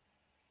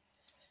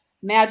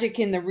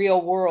in the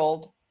real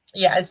world.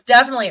 Yeah, it's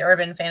definitely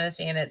urban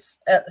fantasy, and it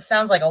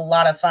sounds like a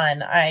lot of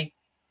fun. I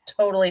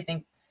totally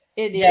think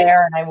it JR is.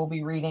 and I will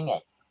be reading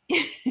it.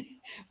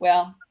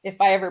 Well,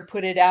 if I ever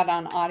put it out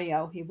on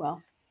audio, he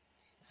will.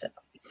 So.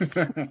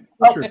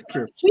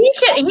 True. He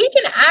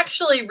can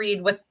actually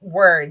read with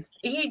words.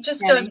 He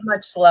just goes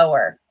much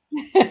slower.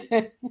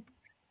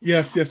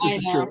 Yes, this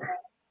is true.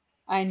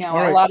 I know.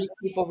 Right. A lot of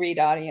people read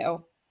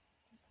audio.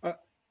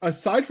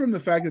 Aside from the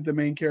fact that the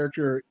main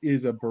character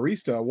is a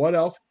barista, what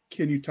else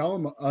can you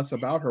tell us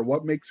about her?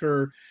 What makes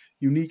her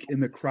unique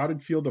in the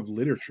crowded field of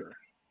literature?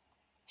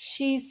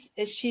 She's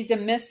a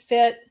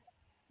misfit,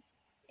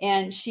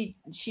 and she's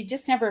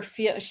never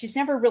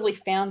really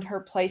found her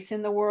place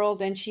in the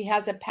world, and she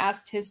has a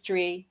past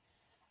history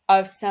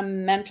of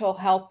some mental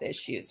health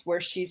issues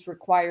where she's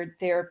required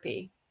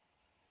therapy.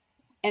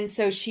 And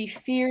so she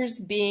fears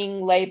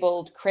being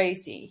labeled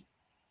crazy.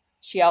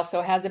 She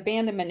also has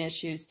abandonment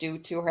issues due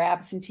to her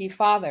absentee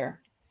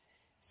father.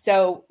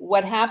 So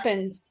what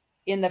happens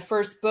in the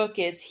first book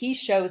is he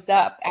shows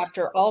up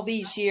after all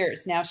these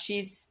years. Now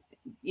she's,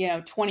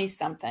 20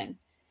 something,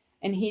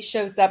 and he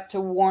shows up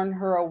to warn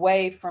her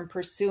away from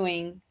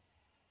pursuing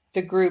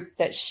the group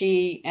that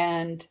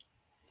and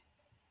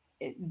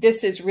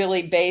this is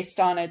really based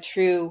on a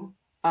true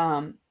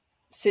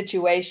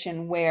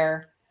situation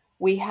where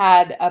we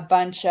had a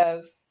bunch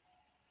of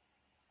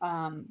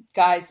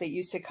guys that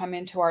used to come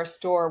into our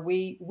store.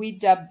 We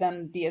dubbed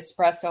them the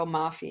Espresso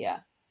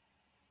Mafia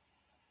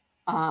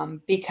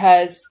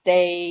because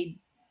they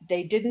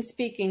didn't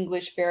speak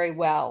English very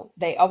well.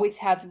 They always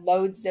had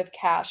loads of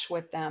cash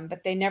with them,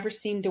 but they never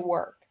seemed to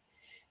work.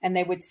 And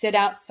they would sit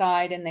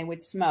outside and they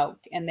would smoke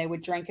and they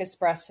would drink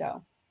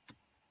espresso.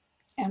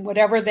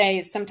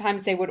 And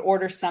sometimes they would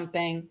order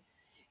something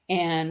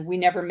and we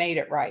never made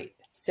it right.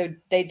 So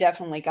they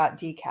definitely got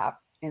decaf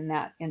in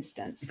that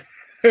instance.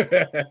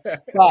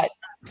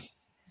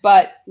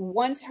 But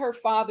once her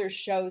father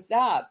shows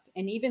up,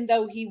 and even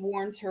though he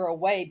warns her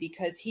away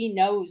because he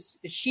knows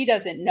she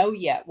doesn't know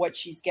yet what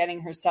she's getting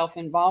herself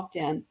involved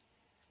in,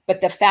 but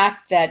the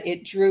fact that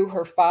it drew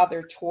her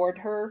father toward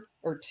her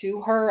or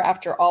to her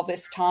after all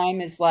this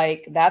time is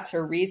like, that's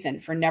her reason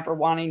for never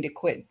wanting to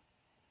quit.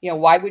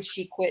 Why would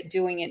she quit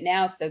doing it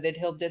now so that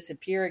he'll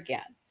disappear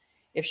again?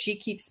 If she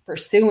keeps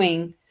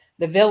pursuing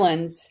the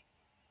villains,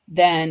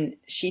 then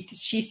she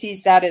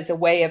sees that as a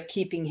way of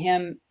keeping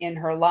him in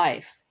her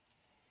life.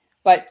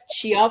 But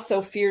she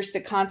also fears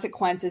the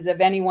consequences of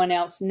anyone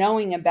else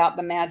knowing about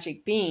the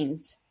magic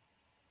beans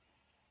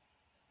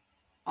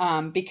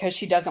because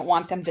she doesn't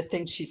want them to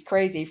think she's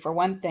crazy, for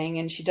one thing,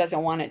 and she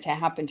doesn't want it to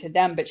happen to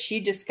them. But she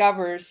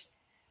discovers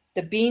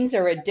the beans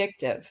are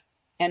addictive,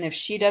 and if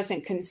she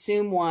doesn't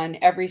consume one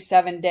every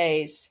 7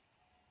 days,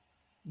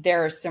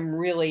 there are some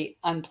really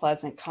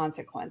unpleasant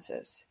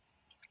consequences.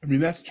 I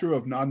mean, that's true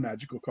of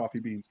non-magical coffee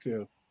beans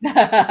too.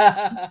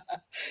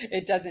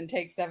 It doesn't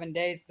take 7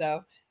 days,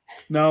 though.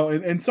 No,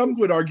 and some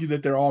would argue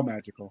that they're all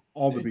magical.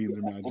 All the beans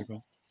are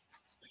magical.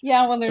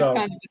 Yeah, well, there's kind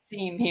of a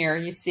theme here.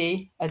 You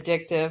see,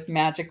 addictive,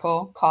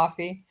 magical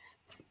coffee.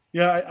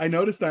 Yeah, I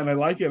noticed that, and I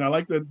like it. And I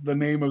like the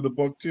name of the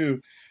book too.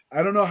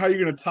 I don't know how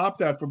you're going to top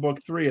that for book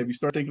 3. Have you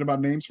started thinking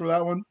about names for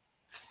that one?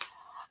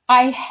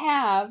 I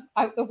have.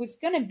 It was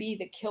going to be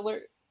the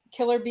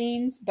killer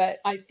beans, but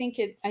I think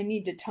I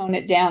need to tone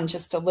it down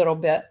just a little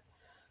bit.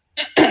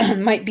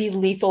 Might be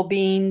lethal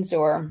beans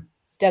or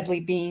deadly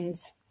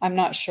beans. I'm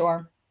not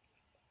sure.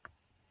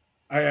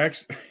 I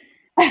actually,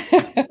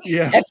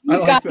 yeah, if you I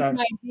like got that.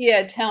 an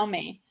idea, tell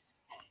me.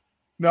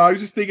 No, I was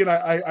just thinking.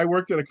 I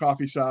worked at a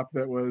coffee shop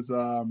that was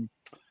I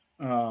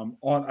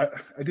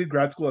did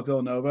grad school at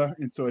Villanova,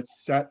 and so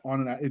it's set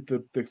on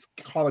the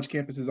college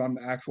campus is on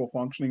an actual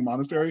functioning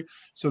monastery.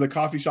 So the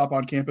coffee shop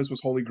on campus was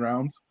Holy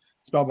Grounds,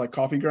 spelled like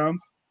coffee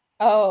grounds.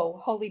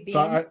 Oh, Holy Beans.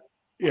 So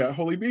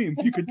Holy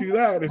Beans. You could do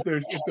that if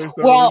there's the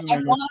well,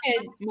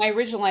 my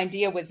original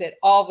idea was that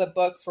all the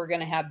books were going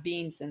to have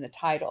beans in the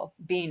title,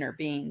 bean or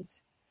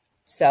beans.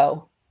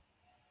 So,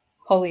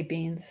 Holy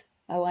Beans.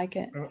 I like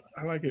it.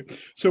 I like it.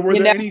 So were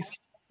there any?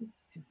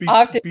 I'll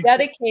have to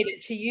dedicate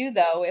it to you,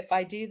 though, if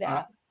I do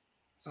that.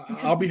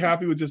 I'll be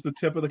happy with just the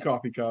tip of the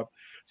coffee cup.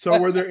 So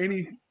were there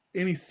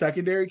any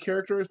secondary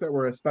characters that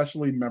were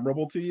especially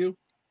memorable to you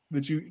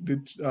that you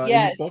did in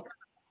this book?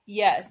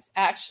 Yes,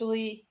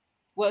 actually.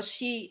 Well,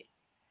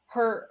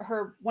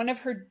 one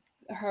of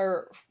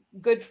her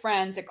good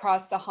friends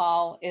across the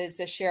hall is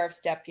a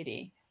sheriff's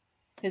deputy.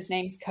 His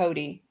name's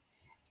Cody.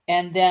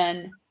 And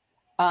then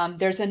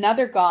there's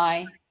another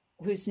guy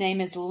whose name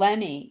is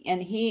Lenny,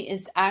 and he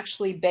is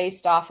actually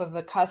based off of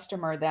a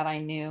customer that I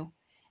knew.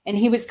 And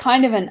he was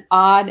kind of an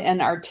odd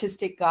and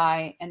artistic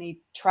guy, and he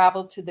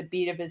traveled to the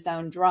beat of his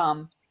own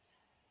drum.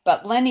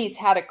 But Lenny's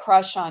had a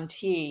crush on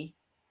T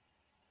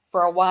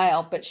for a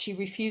while, but she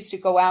refused to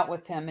go out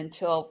with him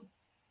until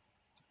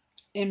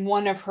in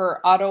one of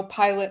her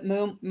autopilot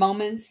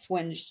moments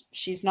when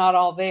she's not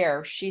all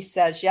there, she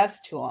says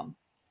yes to him.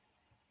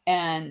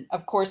 And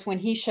of course, when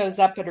he shows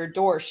up at her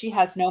door, she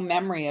has no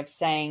memory of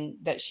saying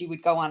that she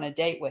would go on a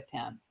date with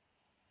him.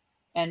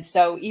 And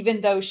so even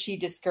though she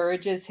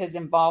discourages his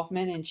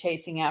involvement in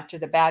chasing after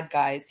the bad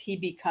guys, he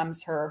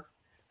becomes her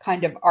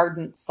kind of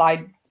ardent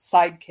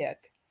sidekick.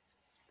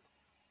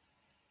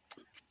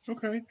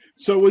 Okay.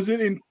 So was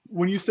it in,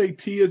 when you say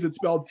T, is it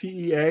spelled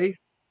T-E-A?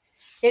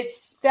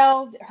 It's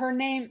spelled, her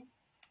name,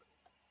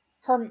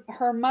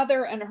 her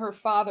mother and her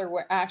father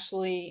were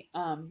actually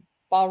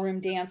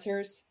ballroom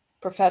dancers,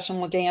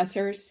 professional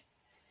dancers.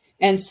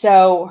 And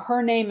so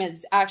her name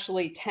is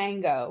actually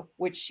Tango,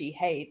 which she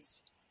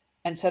hates.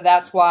 And so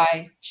that's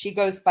why she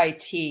goes by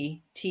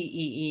T,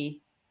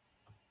 T-E-E.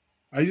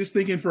 I was just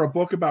thinking for a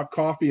book about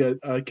coffee,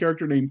 a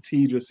character named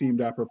T just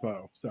seemed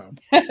apropos. So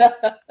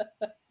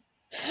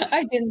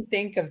I didn't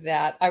think of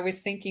that. I was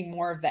thinking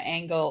more of the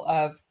angle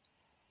of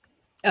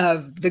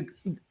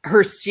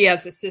she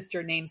has a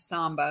sister named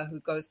Samba who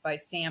goes by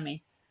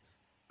Sammy.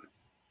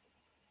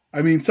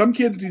 I mean, some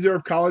kids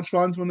deserve college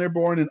funds when they're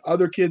born, and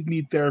other kids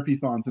need therapy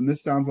funds, and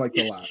this sounds like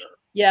the latter.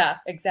 Yeah,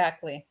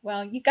 exactly.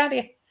 Well, you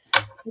gotta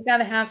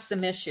have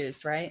some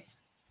issues, right?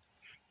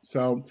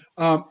 So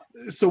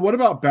what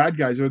about bad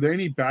guys? Are there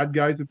any bad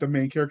guys that the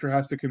main character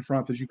has to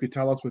confront that you could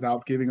tell us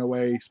without giving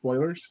away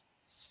spoilers?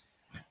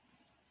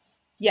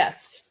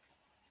 Yes.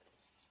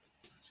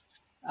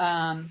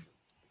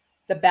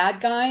 The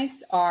bad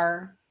guys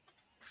are,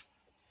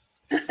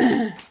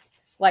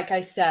 like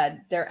I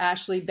said, they're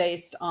actually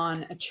based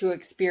on a true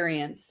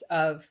experience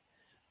of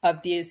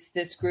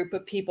this group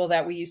of people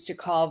that we used to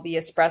call the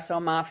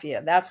Espresso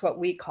Mafia. That's what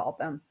we called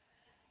them.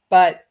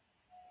 But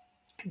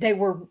they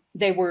were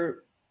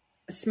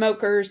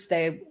smokers.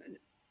 They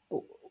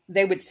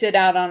would sit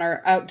out on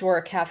our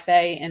outdoor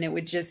cafe, and it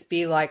would just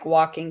be like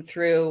walking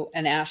through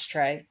an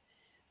ashtray.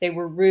 They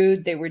were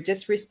rude. They were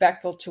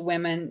disrespectful to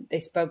women. They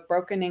spoke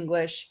broken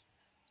English,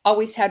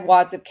 always had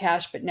wads of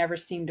cash, but never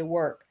seemed to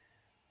work.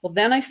 Well,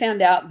 then I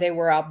found out they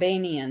were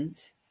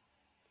Albanians.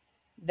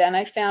 Then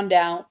I found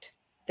out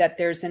that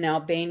there's an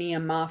Albania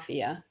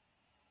mafia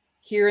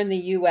here in the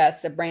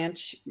U.S., a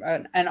branch,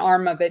 an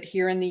arm of it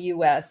here in the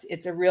U.S.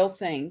 It's a real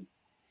thing.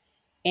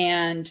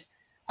 And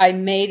I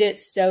made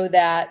it so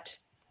that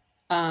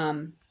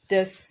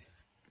this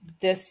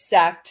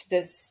sect,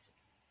 this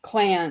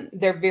clan,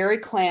 they're very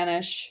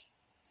clannish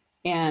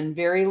and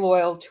very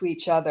loyal to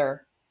each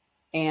other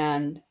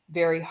and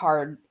very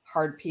hard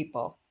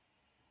people.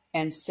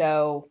 And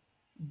so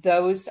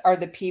those are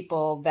the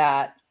people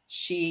that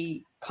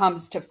she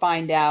comes to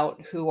find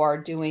out who are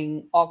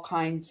doing all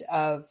kinds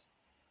of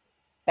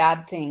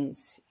bad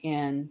things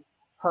in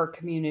her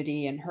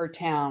community, in her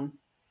town.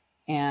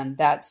 And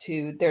that's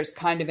who, there's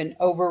kind of an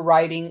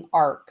overriding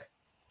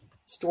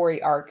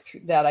story arc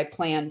that I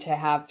plan to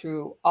have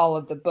through all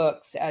of the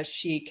books as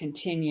she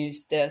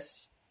continues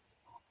this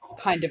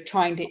kind of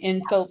trying to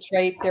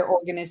infiltrate their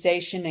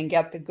organization and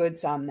get the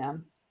goods on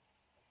them.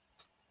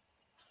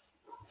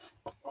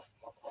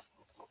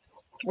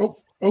 Oh,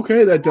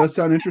 okay. That does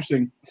sound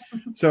interesting.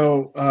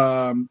 So,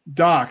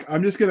 Doc,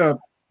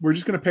 we're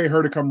just going to pay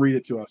her to come read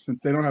it to us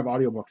since they don't have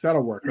audiobooks.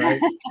 That'll work, right?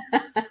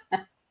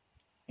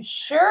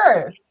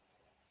 Sure.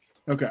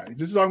 Okay.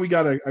 Just as long as we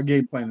got a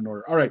game plan in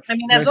order. All right. I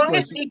mean, as long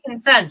as she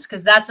consents,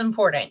 because that's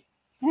important.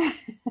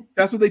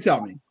 That's what they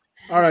tell me.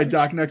 All right,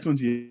 Doc, next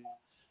one's you.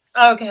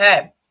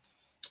 Okay.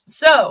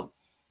 So,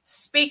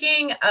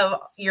 speaking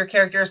of your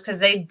characters, because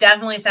they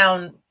definitely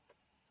sound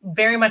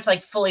very much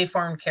like fully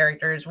formed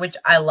characters, which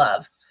I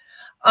love.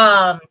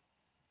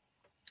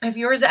 If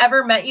yours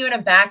ever met you in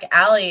a back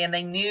alley and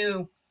they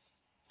knew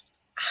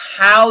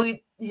how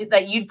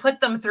that you'd put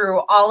them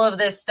through all of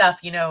this stuff,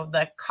 you know,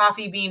 the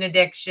coffee bean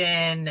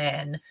addiction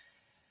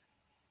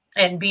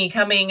and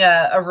becoming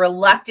a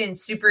reluctant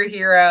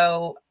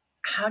superhero,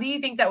 how do you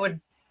think that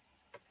would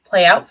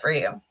play out for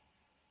you?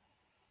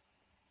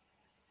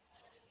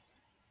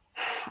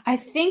 I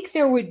think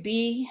there would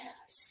be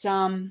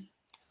some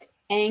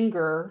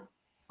anger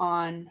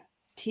on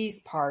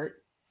T's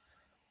part,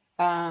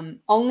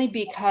 only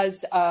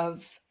because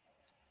of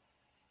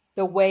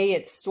the way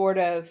it sort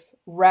of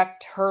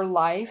wrecked her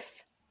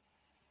life.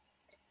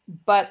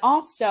 But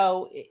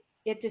also,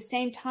 at the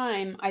same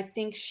time, I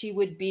think she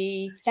would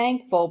be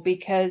thankful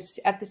because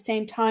at the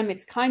same time,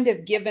 it's kind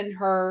of given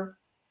her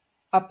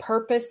a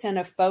purpose and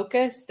a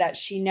focus that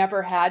she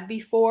never had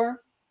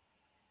before.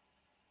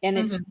 And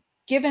it's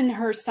given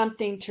her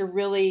something to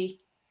really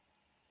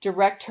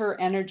direct her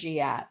energy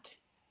at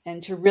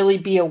and to really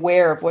be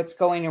aware of what's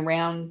going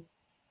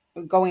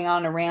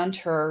on around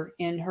her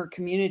in her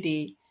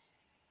community.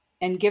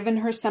 given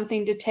her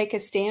something to take a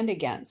stand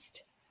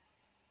against.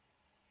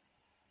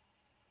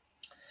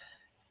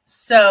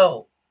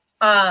 So,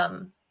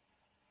 for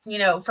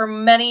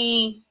in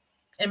many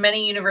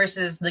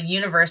universes, the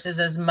universe is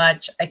as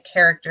much a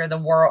character, the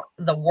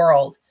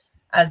world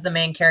as the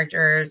main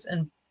characters.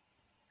 And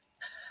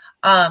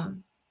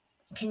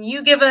can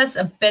you give us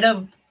a bit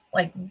of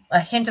like a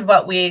hint of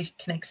what we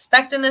can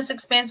expect in this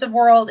expansive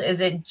world? Is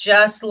it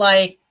just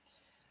like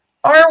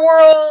our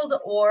world,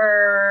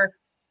 or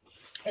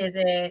is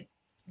it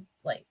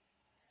like,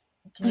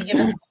 can you give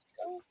us?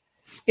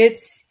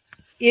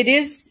 It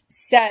is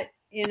set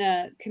in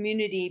a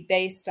community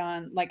based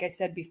on, like I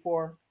said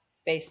before,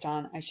 I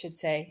should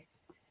say.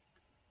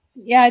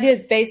 Yeah, it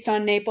is based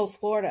on Naples,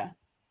 Florida.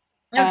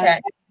 Okay.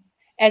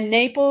 And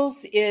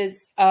Naples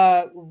is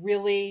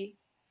really,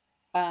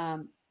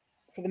 for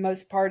the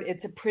most part,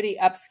 it's a pretty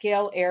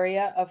upscale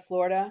area of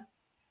Florida.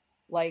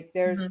 Like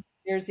there's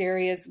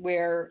areas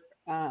where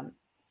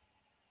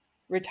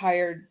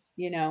retired,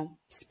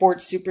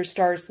 sports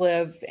superstars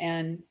live,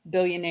 and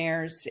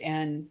billionaires,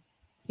 and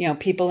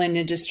people in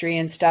industry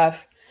and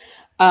stuff.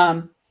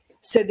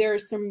 So there are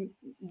some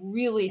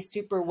really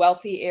super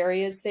wealthy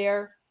areas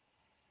there.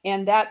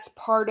 And that's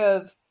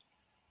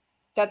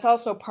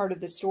also part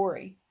of the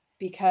story,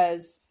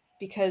 because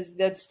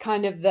that's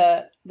kind of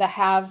the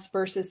haves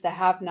versus the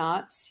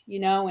have-nots,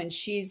 and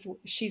she's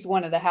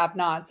one of the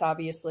have-nots,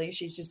 obviously.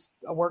 She's just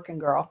a working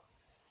girl.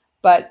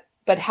 But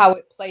how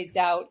it plays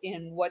out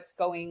in what's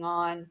going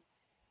on,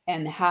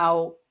 and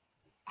how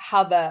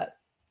the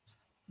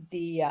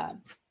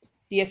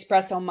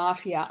espresso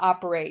mafia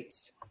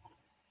operates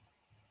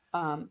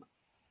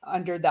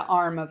under the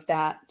arm of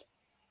that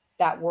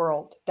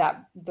world,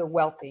 that the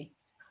wealthy.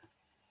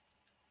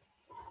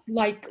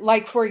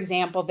 Like for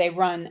example, they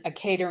run a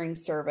catering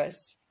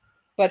service,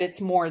 but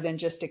it's more than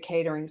just a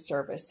catering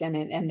service,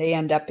 and they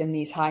end up in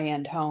these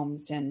high-end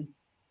homes, and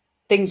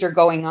things are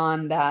going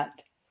on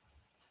that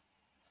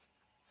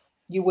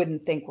you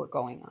wouldn't think were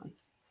going on.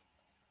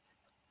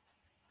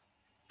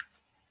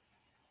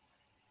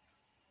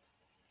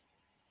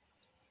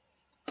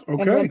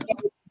 Okay.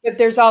 But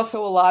there's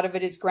also a lot of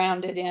it is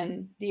grounded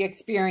in the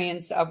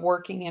experience of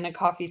working in a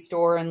coffee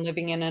store and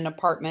living in an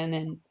apartment,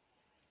 and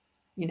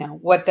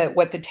what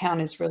the town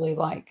is really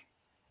like.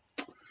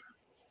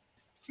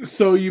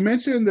 So you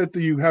mentioned that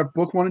you have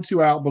book 1 and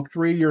 2 out. Book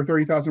 3, you're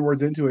 30,000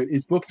 words into it.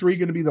 Is book 3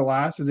 going to be the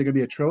last? Is it going to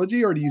be a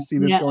trilogy, or do you see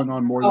this going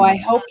on more? I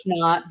hope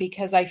not,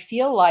 because I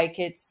feel like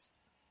it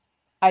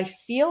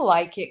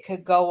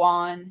could go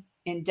on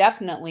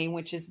indefinitely,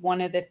 which is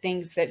one of the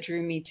things that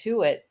drew me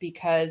to it,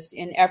 because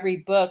in every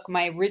book,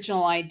 my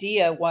original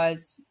idea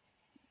was,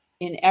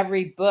 in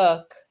every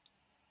book,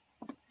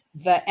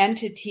 the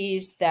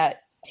entities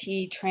that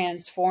T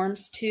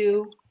transforms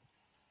to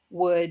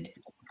would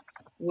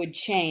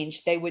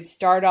change. They would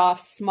start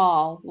off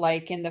small,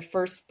 like in the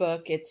first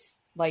book it's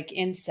like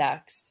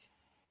insects,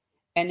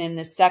 and in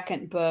the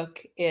second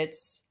book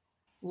it's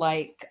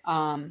like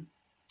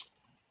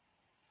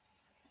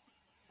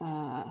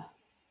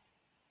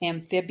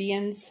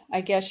amphibians,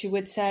 I guess you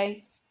would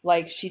say.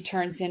 Like she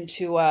turns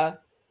into a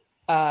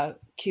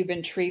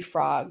Cuban tree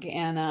frog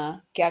and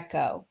a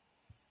gecko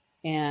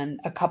and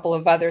a couple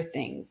of other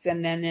things.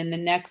 And then in the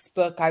next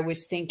book, I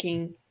was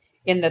thinking,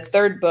 in the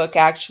third book,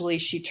 actually,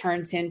 she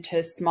turns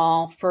into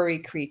small furry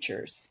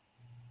creatures,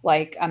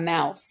 like a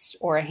mouse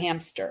or a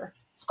hamster.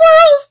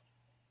 Squirrels!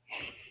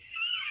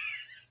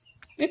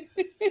 I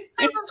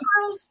love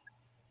squirrels.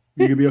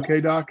 You gonna be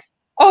okay, Doc?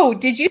 Oh,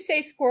 did you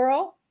say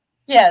squirrel?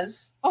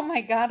 Yes. Oh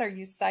my God, are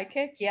you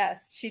psychic?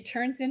 Yes, she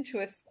turns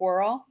into a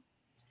squirrel.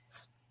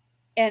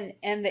 And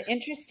the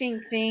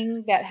interesting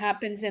thing that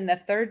happens in the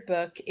third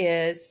book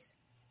is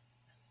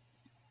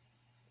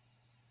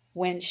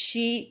when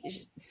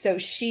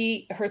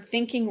her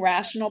thinking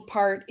rational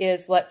part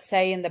is, let's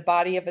say, in the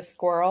body of a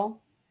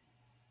squirrel.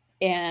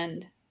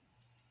 And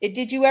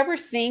did you ever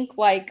think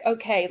like,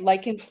 okay,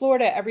 like in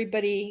Florida,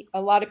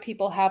 a lot of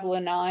people have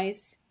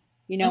lanais,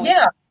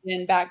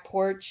 in back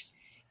porch,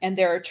 and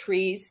there are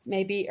trees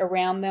maybe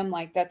around them.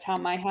 Like that's how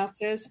my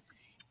house is.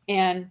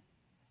 And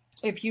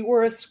if you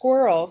were a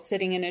squirrel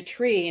sitting in a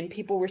tree and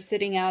people were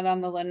sitting out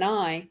on the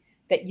lanai,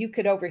 that you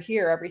could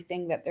overhear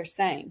everything that they're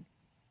saying.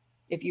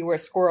 If you were a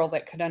squirrel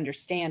that could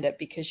understand it,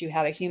 because you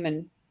had a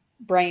human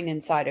brain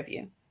inside of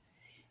you.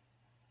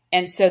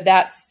 And so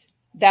that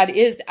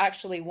is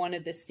actually one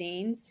of the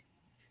scenes.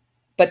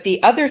 But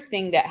the other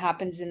thing that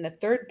happens in the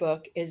third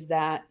book is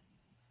that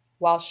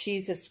while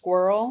she's a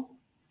squirrel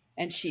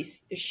and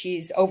she's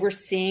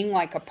overseeing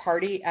like a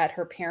party at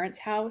her parents'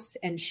 house,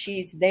 and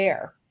she's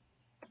there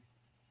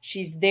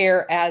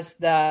as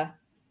the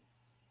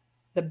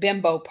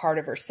bimbo part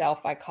of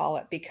herself, I call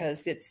it,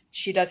 because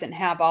she doesn't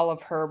have all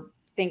of her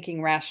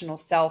thinking rational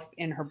self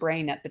in her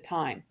brain at the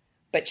time,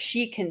 but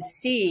she can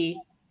see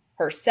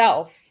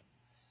herself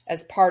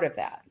as part of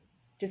that.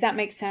 Does that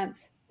make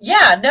sense?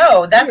 Yeah,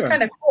 no, that's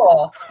kind of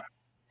cool.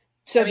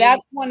 So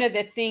that's one of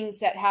the things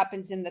that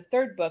happens in the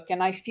third book.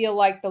 And I feel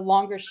like the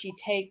longer she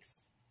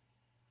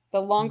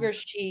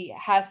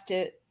has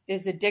to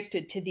is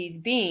addicted to these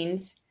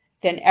beans,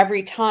 then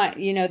every time,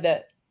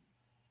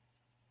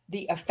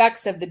 the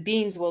effects of the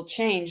beans will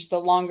change the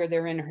longer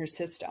they're in her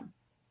system.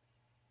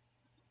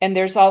 And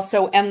there's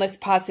also endless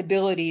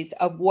possibilities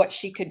of what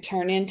she could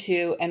turn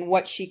into and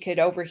what she could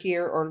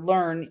overhear or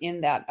learn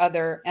in that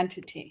other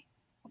entity.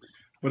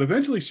 But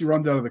eventually she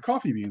runs out of the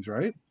coffee beans,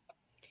 right?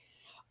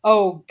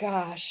 Oh,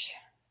 gosh.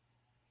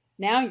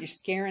 Now you're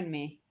scaring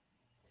me.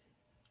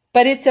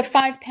 But it's a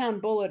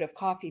 5-pound bullet of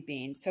coffee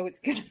beans, so it's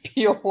going to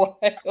be a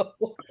while.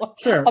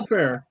 Fair.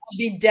 I'll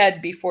be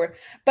dead before.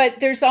 But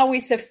there's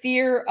always a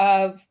fear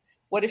of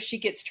what if she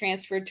gets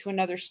transferred to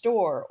another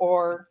store,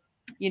 or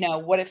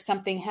what if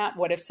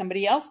what if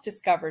somebody else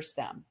discovers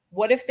them?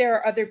 What if there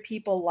are other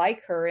people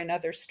like her in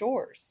other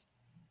stores?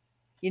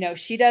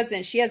 She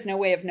has no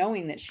way of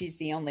knowing that she's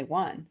the only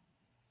one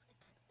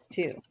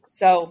too.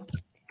 So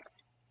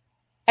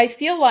I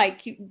feel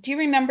like, do you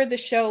remember the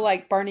show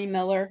like Barney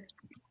Miller,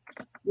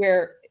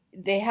 where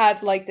they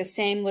had like the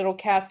same little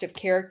cast of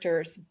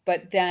characters,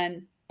 but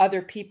then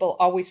other people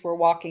always were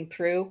walking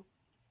through?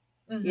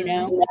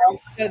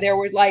 So there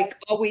were like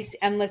always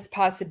endless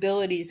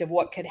possibilities of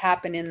what could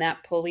happen in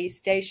that police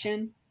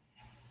station,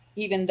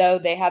 even though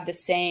they had the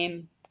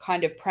same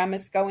kind of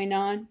premise going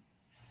on.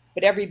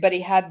 But everybody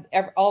had,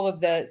 all of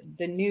the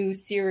new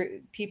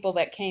people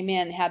that came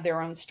in had their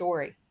own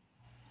story.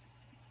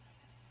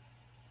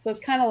 So it's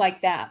kind of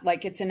like that.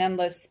 Like it's an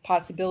endless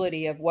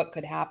possibility of what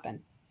could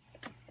happen.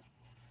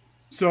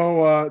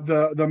 So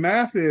the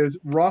math is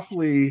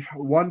roughly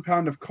 1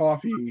 pound of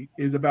coffee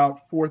is about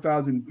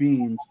 4,000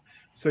 beans.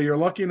 So you're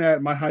looking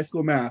at my high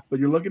school math, but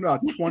you're looking at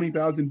about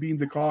 20,000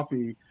 beans of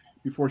coffee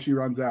before she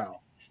runs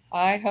out.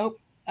 I hope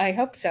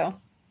so.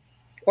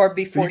 Or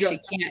before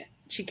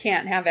she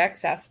can't have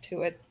access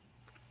to it.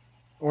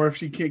 Or if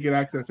she can't get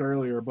access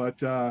earlier.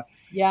 But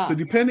yeah. So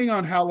depending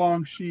on how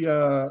long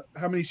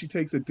how many she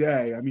takes a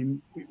day, I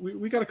mean,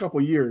 we got a couple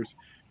years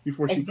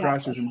before she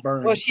crashes and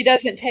burns. Well, she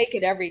doesn't take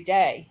it every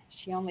day.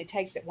 She only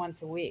takes it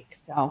once a week.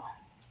 So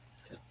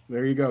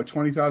there you go,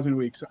 20,000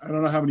 weeks. I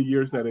don't know how many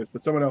years that is,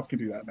 but someone else can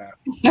do that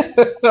math.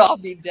 I'll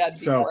be dead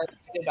before I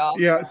get it off.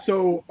 Yeah,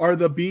 so are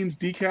the beans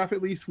decaf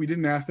at least? We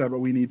didn't ask that, but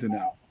we need to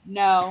know.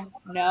 No.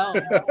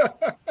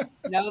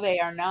 No, they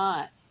are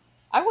not.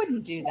 I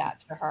wouldn't do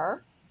that to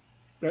her.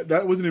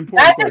 That was an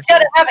important question. Just got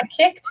to have a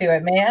kick to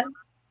it, man.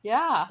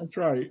 Yeah. That's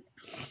right.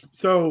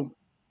 So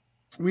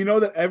we know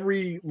that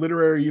every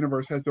literary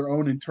universe has their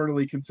own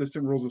internally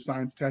consistent rules of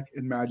science, tech,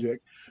 and magic.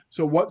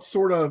 So what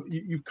sort of,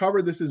 you've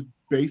covered this as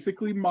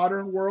basically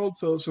modern world,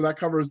 so that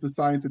covers the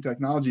science and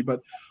technology, but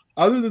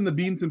other than the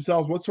beans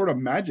themselves, what sort of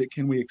magic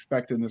can we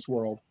expect in this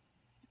world?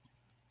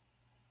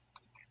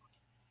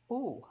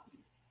 Ooh.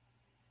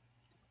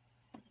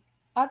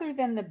 Other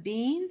than the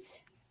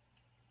beans?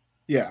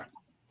 Yeah.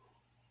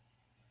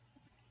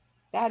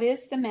 That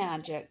is the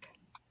magic.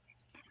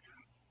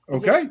 Okay.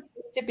 Is there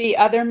to be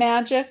other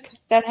magic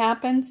that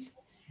happens?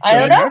 I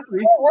don't know.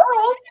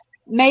 World.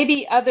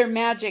 Maybe other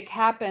magic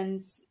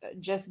happens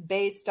just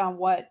based on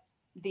what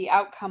the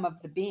outcome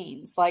of the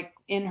beans, like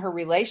in her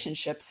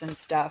relationships and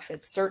stuff.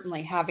 It's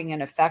certainly having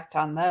an effect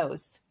on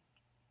those.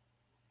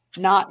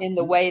 Not in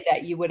the way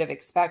that you would have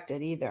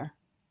expected either.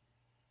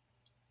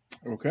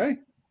 Okay.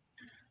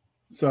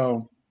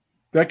 So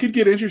that could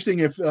get interesting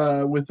if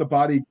with the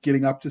body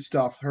getting up to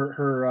stuff,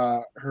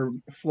 her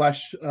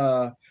flesh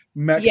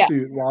mech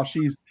suit while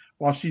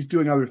she's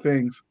doing other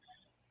things.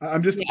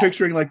 I'm just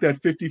picturing like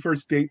that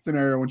 51st date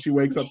scenario when she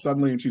wakes up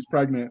suddenly and she's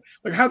pregnant.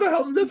 Like, how the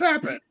hell did this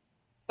happen?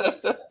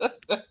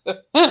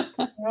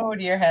 Oh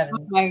dear heavens!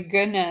 Oh, my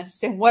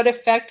goodness! And what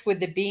effect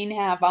would the bean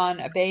have on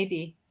a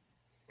baby?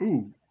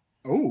 Ooh.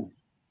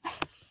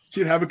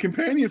 She'd have a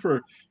companion for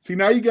her. See,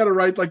 now you got to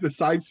write like the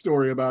side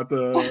story about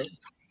the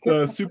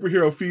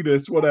superhero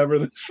fetus, whatever,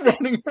 that's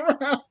running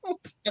around.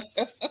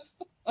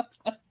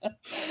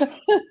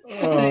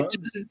 And it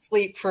doesn't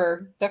sleep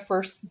for the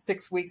first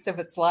 6 weeks of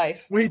its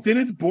life. Wait, then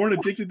it's born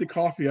addicted to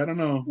coffee. I don't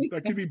know.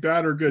 That could be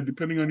bad or good,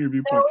 depending on your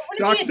viewpoint.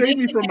 Doc, save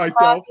me from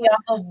myself.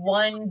 Off of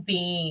one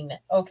bean,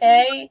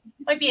 okay?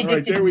 Might be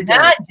addicted to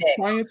magic.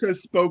 Go. Science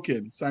has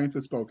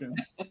spoken.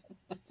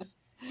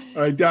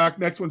 All right, Doc,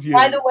 next one's you.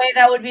 By the way,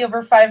 that would be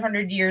over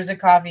 500 years of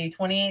coffee.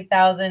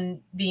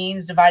 28,000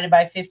 beans divided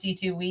by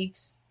 52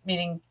 weeks,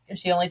 meaning if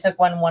she only took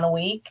one a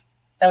week,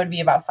 that would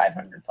be about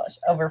 500 plus,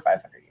 over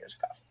 500 years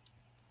of coffee.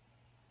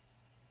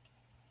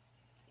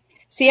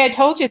 See, I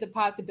told you the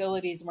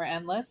possibilities were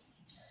endless.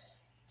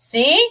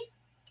 See?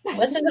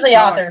 Listen to the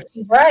author.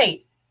 She's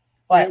right.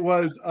 What?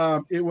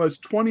 It was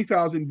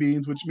 20,000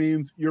 beans, which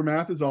means your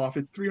math is off.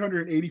 It's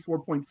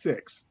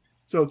 384.6.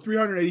 So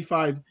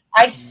 385.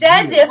 I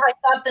said that I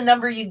thought the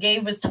number you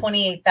gave was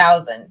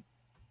 28,000.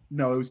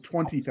 No, it was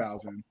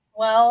 20,000.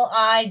 Well,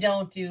 I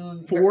don't do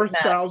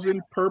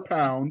 4,000 per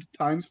pound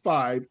times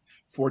 5.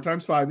 4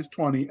 times 5 is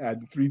 20.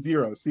 Add the 3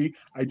 zeros. See,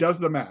 I does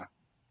the math.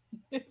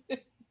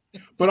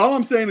 But all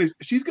I'm saying is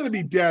she's going to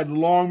be dead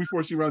long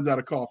before she runs out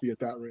of coffee at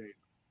that rate.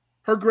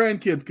 Her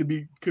grandkids could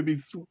be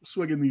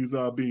swigging these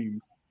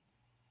beans,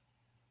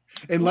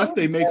 unless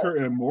they make her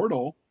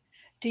immortal.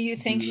 Do you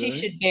think she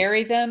should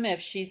bury them if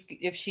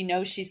she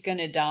knows she's going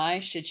to die?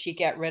 Should she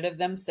get rid of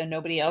them so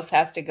nobody else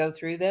has to go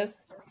through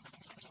this?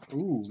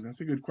 Ooh,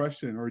 that's a good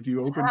question. Or do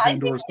you open I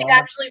think Pandora's she'd box?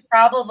 actually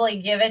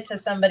probably give it to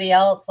somebody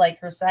else, like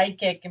her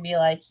sidekick, and be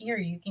like, "Here,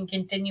 you can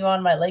continue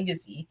on my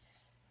legacy."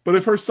 But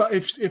if her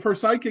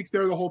sidekick's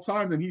there the whole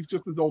time, then he's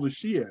just as old as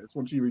she is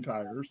when she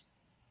retires.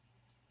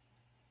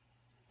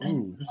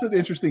 Ooh, this is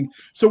interesting.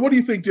 So, what do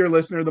you think, dear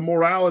listener? The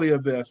morality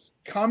of this?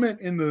 Comment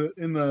in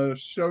the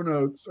show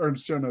notes.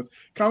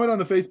 Comment on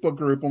the Facebook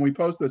group when we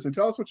post this, and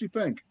tell us what you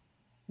think.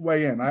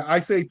 Weigh in. I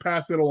say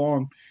pass it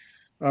along.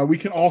 We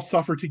can all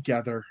suffer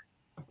together.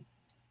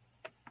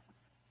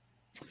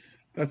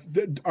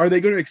 Are they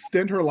going to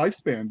extend her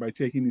lifespan by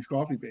taking these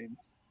coffee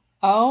beans?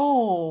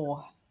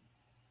 Oh,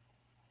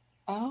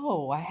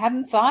 I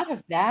hadn't thought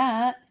of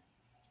that.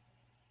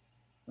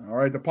 All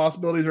right, the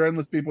possibilities are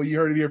endless, people. You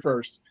heard it here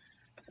first.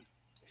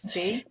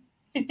 See?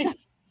 All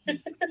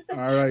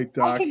right,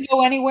 Doc. I can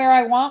go anywhere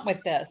I want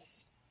with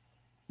this.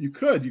 You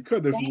could.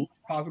 There's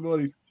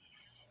possibilities.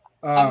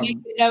 I'll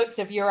make the notes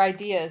of your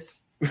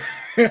ideas.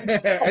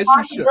 The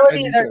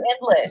possibilities are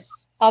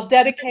endless. I'll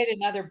dedicate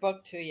another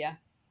book to you.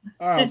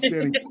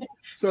 Outstanding.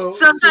 So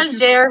sometimes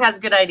JR has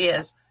good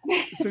ideas.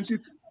 Since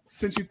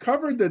you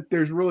covered that,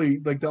 there's really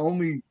like the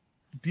only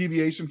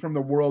deviation from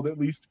the world, at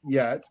least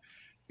yet,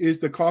 is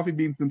the coffee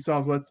beans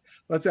themselves.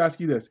 Let's ask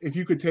you this: if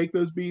you could take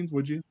those beans,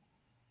 would you?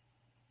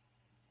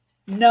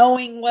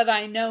 Knowing what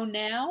I know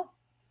now?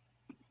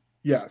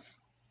 Yes.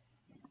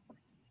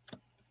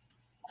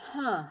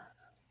 Huh.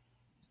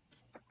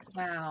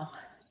 Wow.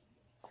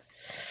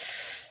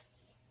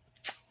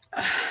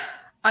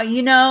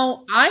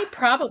 I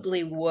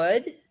probably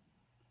would,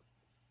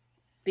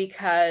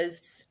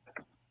 because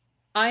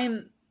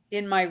I'm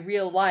in my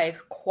real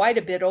life quite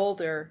a bit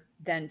older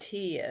than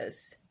T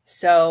is.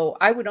 So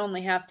I would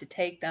only have to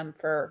take them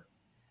for,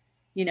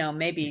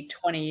 maybe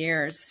 20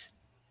 years,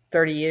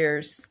 30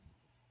 years.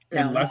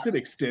 Unless it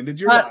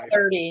extended your life. Not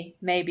 30,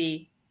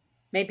 maybe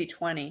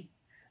 20.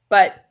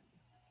 But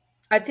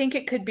I think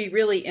it could be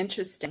really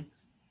interesting.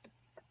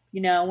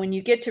 When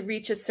you get to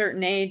reach a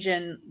certain age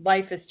and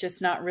life is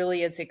just not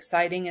really as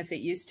exciting as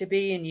it used to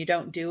be, and you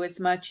don't do as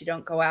much, you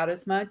don't go out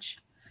as much,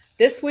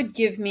 this would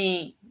give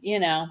me,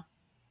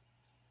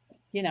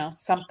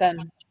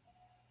 something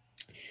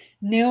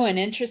new and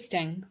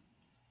interesting.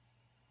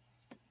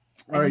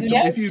 All right. So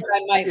I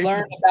might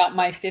learn about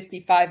my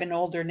 55 and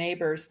older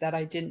neighbors that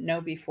I didn't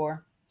know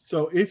before.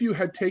 So if you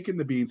had taken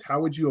the beans, how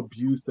would you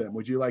abuse them?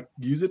 Would you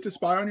use it to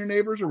spy on your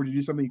neighbors, or would you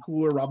do something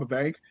cooler, rob a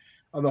bank?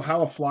 Although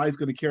how a fly is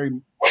going to carry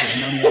money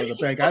out of the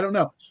bank, I don't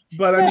know.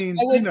 But I mean,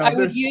 I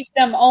would use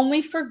them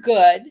only for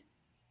good.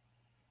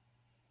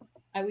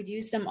 But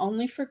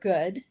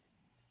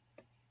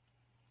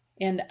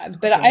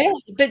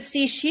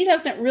see, she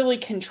doesn't really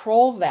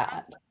control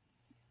that.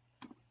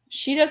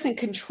 She doesn't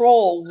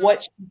control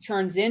what she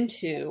turns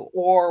into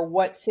or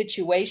what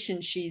situation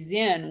she's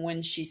in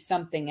when she's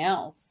something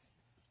else.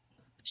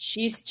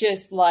 She's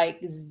just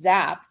like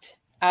zapped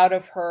out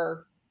of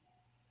her,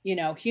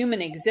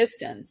 human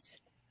existence,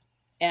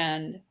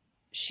 and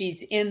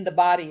she's in the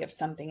body of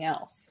something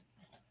else,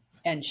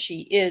 and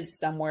she is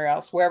somewhere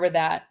else, wherever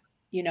that,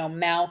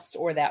 mouse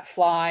or that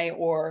fly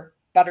or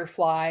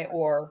butterfly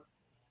or,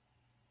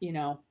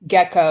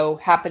 gecko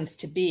happens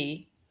to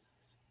be.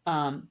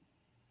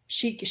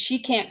 She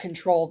can't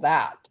control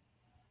that.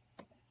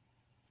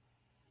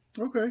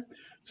 Okay.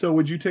 So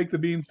would you take the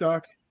beans,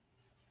 Doc?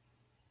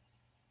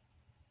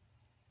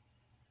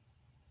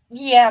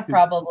 Yeah,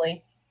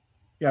 probably.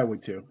 Yeah, I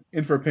would too.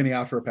 In for a penny,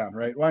 out for a pound,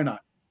 right? Why not?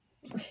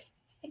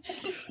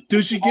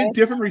 Does she get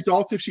different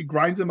results if she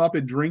grinds them up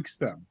and drinks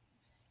them?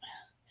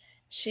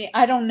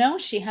 I don't know.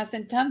 She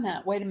hasn't done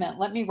that. Wait a minute.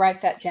 Let me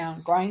write that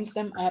down. Grinds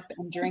them up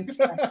and drinks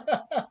them.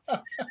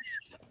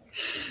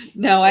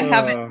 No, I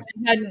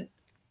haven't.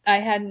 I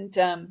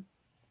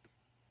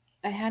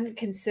hadn't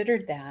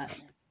considered that.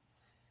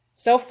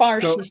 So far,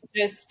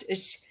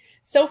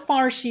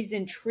 she's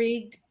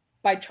intrigued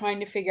by trying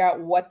to figure out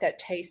what that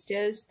taste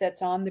is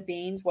that's on the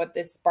beans, what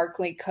this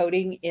sparkly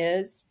coating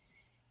is.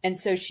 And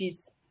so she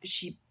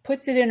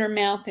puts it in her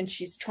mouth and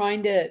she's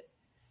trying to,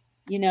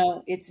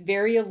 it's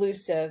very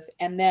elusive,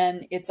 and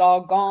then it's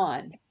all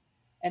gone.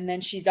 And then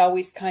she's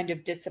always kind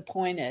of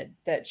disappointed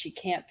that she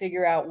can't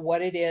figure out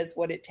what it is,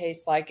 what it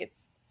tastes like.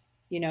 It's,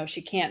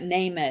 she can't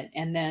name it.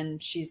 And then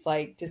she's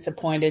like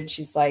disappointed.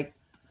 She's like,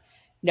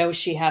 no,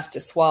 she has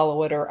to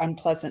swallow it or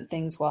unpleasant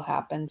things will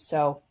happen.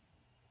 So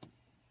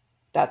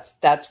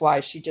that's why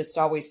she just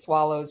always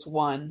swallows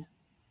one.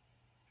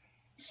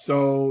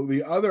 So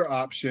the other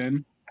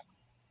option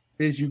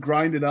is you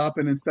grind it up,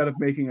 and instead of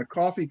making a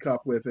coffee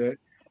cup with it,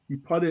 you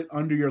put it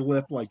under your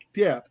lip like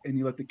dip, and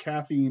you let the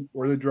caffeine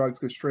or the drugs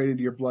go straight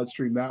into your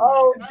bloodstream that way.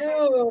 Oh,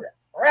 dude,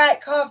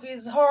 rat coffee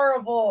is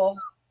horrible.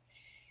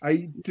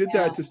 I did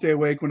that to stay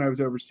awake when I was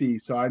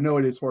overseas, so I know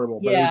it is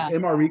horrible. But it was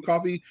MRE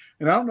coffee,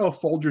 and I don't know if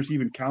Folgers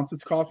even counts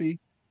as coffee.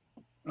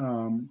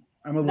 I'm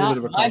a little bit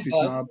of a coffee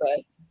snob.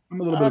 I'm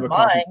a little bit of a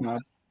coffee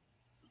snob.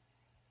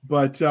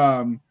 But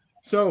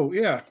So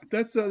yeah,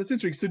 that's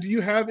interesting. So do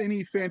you have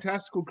any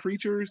fantastical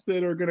creatures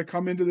that are going to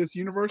come into this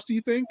universe, do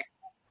you think?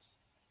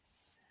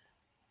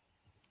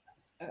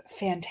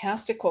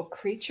 Fantastical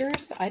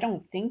creatures? I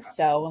don't think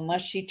so,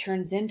 unless she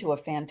turns into a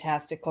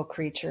fantastical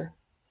creature.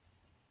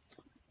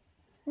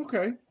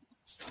 Okay.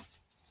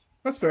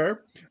 That's fair.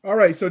 All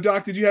right. So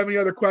Doc, did you have any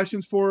other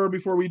questions for her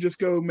before we just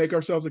go make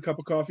ourselves a cup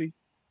of coffee?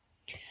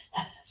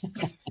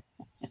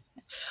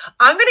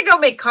 I'm going to go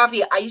make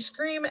coffee ice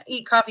cream,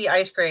 eat coffee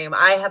ice cream.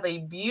 I have a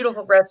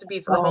beautiful recipe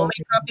for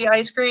homemade coffee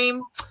ice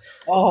cream.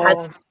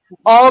 Has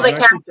all the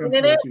caffeine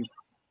in it.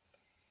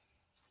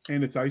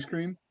 And it's ice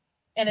cream?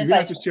 And You're it's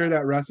going to have to share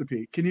that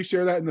recipe. Can you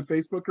share that in the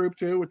Facebook group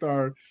too with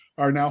our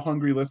now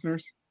hungry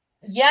listeners?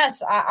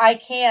 Yes, I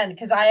can,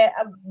 because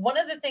one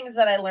of the things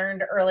that I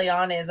learned early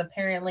on is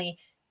apparently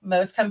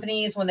most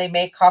companies, when they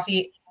make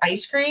coffee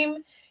ice cream,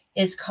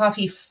 is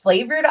coffee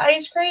flavored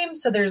ice cream,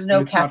 so there's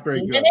no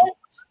caffeine in it.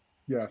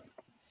 Yes.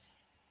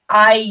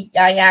 I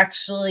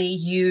actually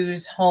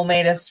use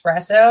homemade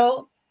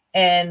espresso,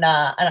 and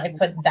I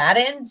put that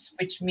in,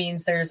 which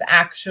means there's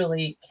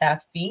actually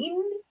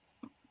caffeine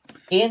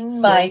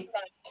in my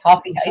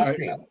coffee ice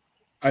cream.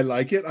 I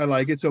like it. I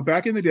like it. So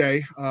back in the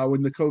day,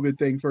 when the COVID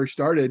thing first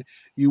started,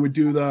 you would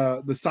do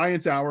the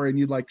science hour and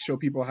you'd like show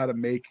people how to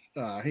make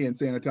hand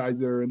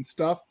sanitizer and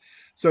stuff.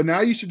 So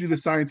now you should do the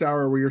science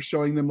hour where you're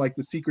showing them like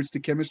the secrets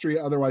to chemistry,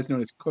 otherwise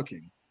known as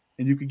cooking.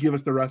 And you could give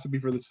us the recipe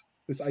for this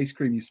ice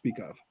cream you speak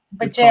of.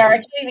 But JR, I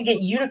can't even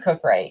get you to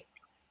cook right.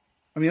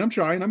 I mean, I'm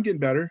trying. I'm getting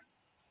better.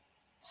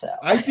 So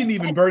I didn't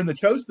even burn the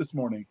toast this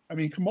morning. I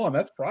mean, come on,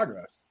 that's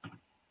progress.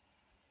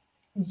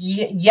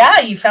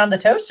 Yeah, you found the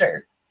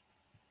toaster.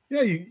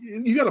 Yeah,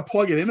 you got to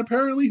plug it in.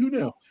 Apparently, who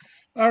knew?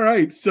 All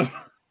right, so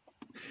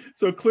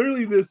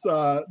clearly this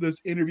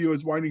interview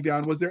is winding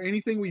down. Was there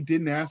anything we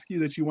didn't ask you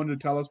that you wanted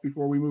to tell us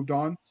before we moved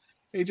on,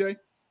 AJ?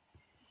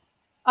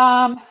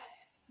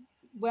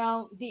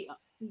 Well, the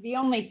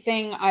only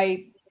thing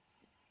I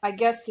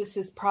guess this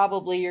is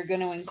probably, you're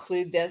going to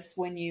include this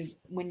when you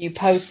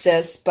post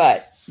this,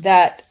 but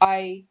that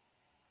I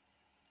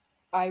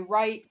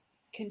write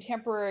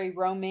contemporary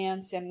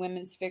romance and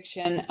women's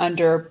fiction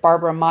under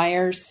Barbara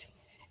Myers.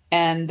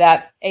 And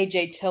that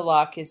AJ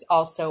Tillock is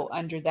also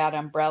under that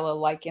umbrella,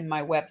 like in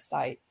my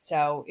website.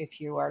 So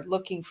if you are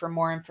looking for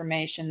more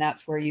information,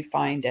 that's where you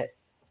find it.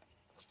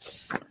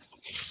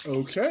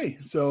 Okay.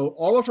 So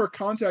all of her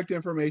contact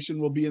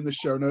information will be in the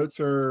show notes,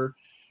 her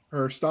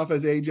stuff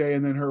as AJ,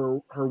 and then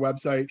her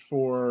website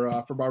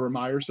for Barbara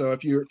Myers. So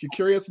if you're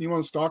curious and you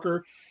want to stalk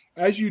her,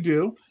 as you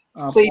do,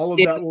 all of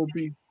that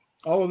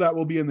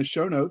will be in the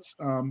show notes.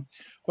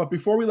 But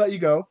before we let you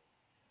go,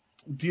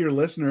 dear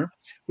listener,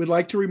 we'd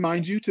like to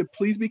remind you to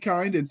please be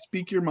kind and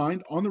speak your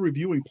mind on the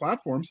reviewing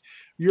platforms.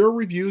 Your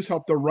reviews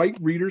help the right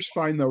readers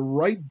find the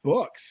right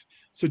books.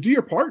 So do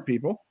your part,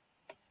 people.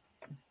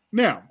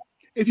 Now,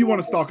 if you want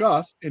to stalk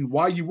us, and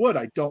why you would,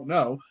 I don't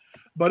know.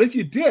 But if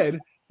you did,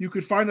 you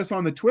could find us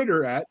on the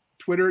Twitter at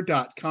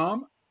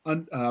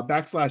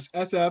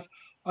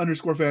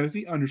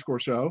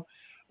twitter.com/SF_fantasy_show.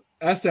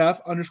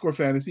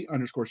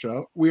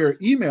 SF_fantasy_show. Our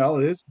email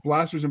is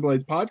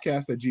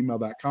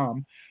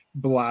blastersandbladespodcast@gmail.com.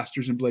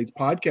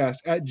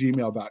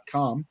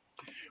 blastersandbladespodcast@gmail.com.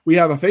 We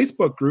have a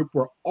Facebook group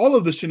where all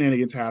of the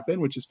shenanigans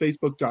happen, which is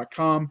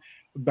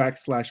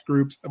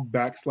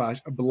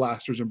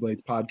facebook.com/groups/Blasters and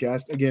Blades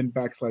Podcast. Again,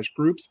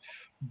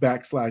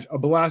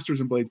 /groups/Blasters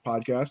and Blades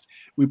Podcast.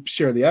 We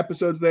share the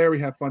episodes there. We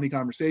have funny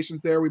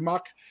conversations there. We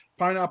mock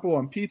pineapple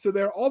on pizza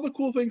there. All the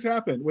cool things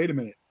happen. Wait a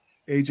minute,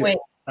 AJ.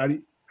 How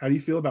do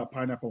you feel about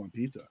pineapple on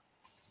pizza?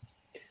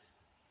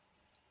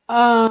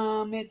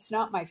 It's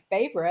not my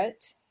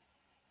favorite.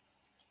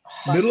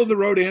 Middle of the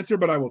road answer,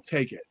 but I will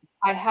take it.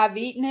 I have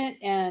eaten it,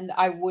 and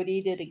I would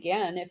eat it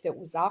again if it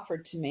was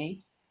offered to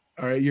me.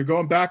 All right, you're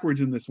going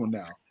backwards in this one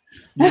now.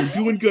 You're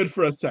doing good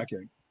for a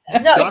second.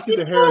 No, she's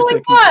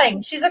totally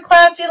fine. She's a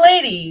classy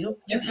lady.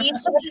 You eat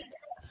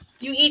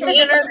the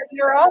dinner that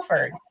you're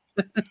offered.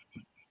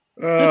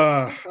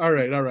 All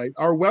right.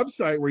 Our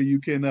website where you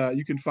can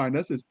find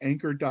us is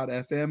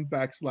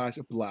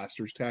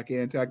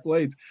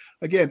anchor.fm/blasters-and-blades.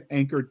 Again,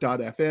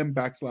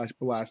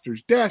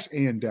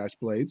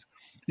 anchor.fm/blasters-and-blades.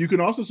 You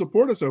can also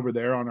support us over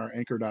there on our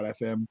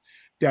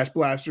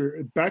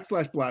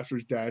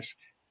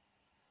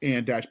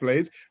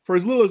anchor.fm/blasters-and-blades. For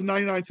as little as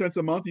 99 cents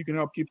a month, you can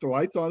help keep the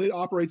lights on. It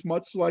operates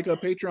much like a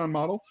Patreon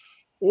model.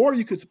 Or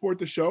you could support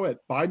the show at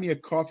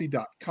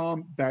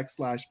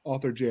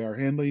buymeacoffee.com/author J.R.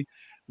 Handley.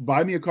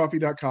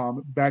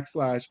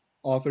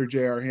 buymeacoffee.com/author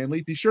J.R.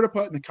 Handley. Be sure to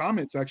put in the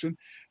comment section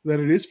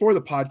that it is for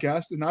the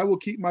podcast, and I will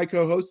keep my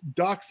co-hosts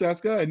Doc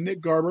Seska and Nick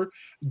Garber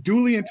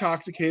duly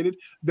intoxicated.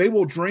 They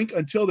will drink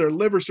until their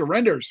liver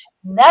surrenders.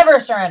 Never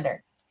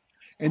surrender.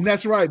 And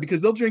that's right,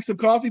 because they'll drink some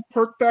coffee,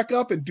 perk back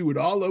up, and do it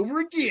all over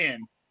again.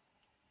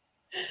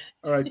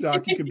 All right,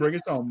 Doc, you can bring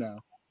us home now.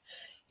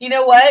 You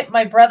know what?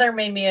 My brother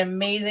made me an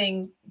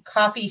amazing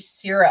coffee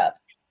syrup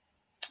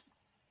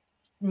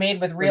made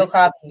with real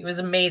coffee. It was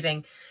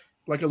amazing.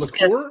 Like a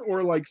liqueur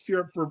or like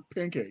syrup for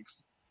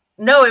pancakes?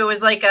 No, it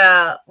was like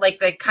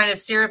the kind of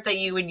syrup that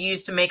you would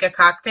use to make a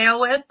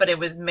cocktail with, but it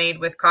was made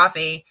with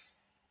coffee.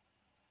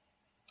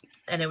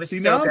 And it was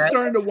now good. I'm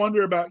starting to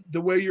wonder about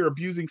the way you're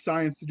abusing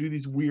science to do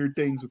these weird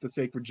things with the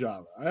sacred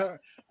Java.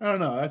 I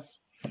don't know.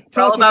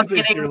 Tell us all what you about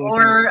think, getting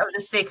more of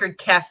the sacred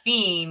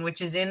caffeine,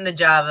 which is in the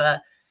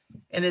Java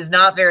and is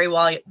not very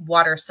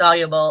water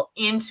soluble,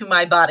 into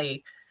my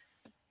body.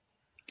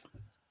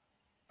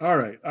 All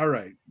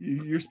right.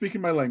 You're speaking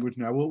my language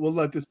now. We'll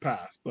let this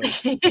pass.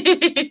 But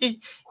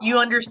you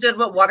understood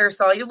what water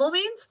soluble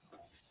means?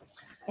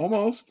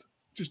 Almost.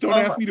 Just don't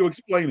ask me to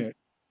explain it.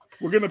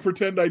 We're gonna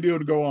pretend I do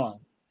and go on.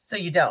 So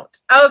you don't.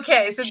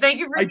 Okay. So thank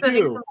you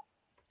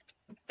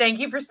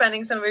for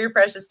spending some of your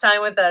precious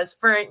time with us.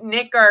 For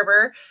Nick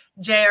Garber,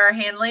 J.R.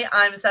 Hanley,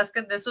 I'm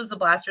Seska. This was the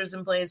Blasters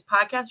and Blaze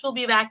podcast. We'll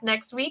be back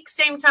next week,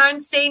 same time,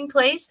 same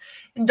place,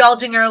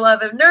 indulging our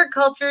love of nerd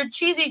culture,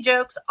 cheesy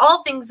jokes,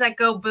 all things that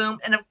go boom,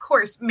 and of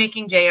course,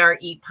 making J.R.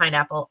 eat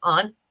pineapple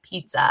on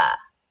pizza.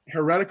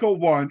 Heretical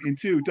 1 and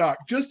 2, Doc,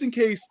 just in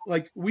case,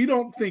 we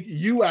don't think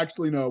you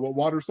actually know what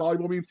water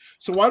soluble means.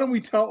 So why don't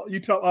you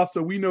tell us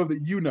so we know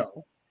that you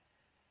know?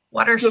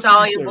 Water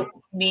soluble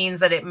means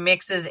that it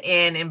mixes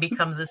in and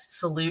becomes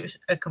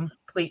a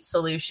complete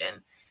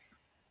solution.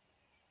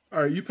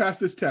 All right, you passed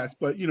this test,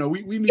 but we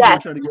knew you Yeah.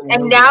 were trying to get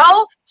one. And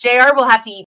now JR will have to eat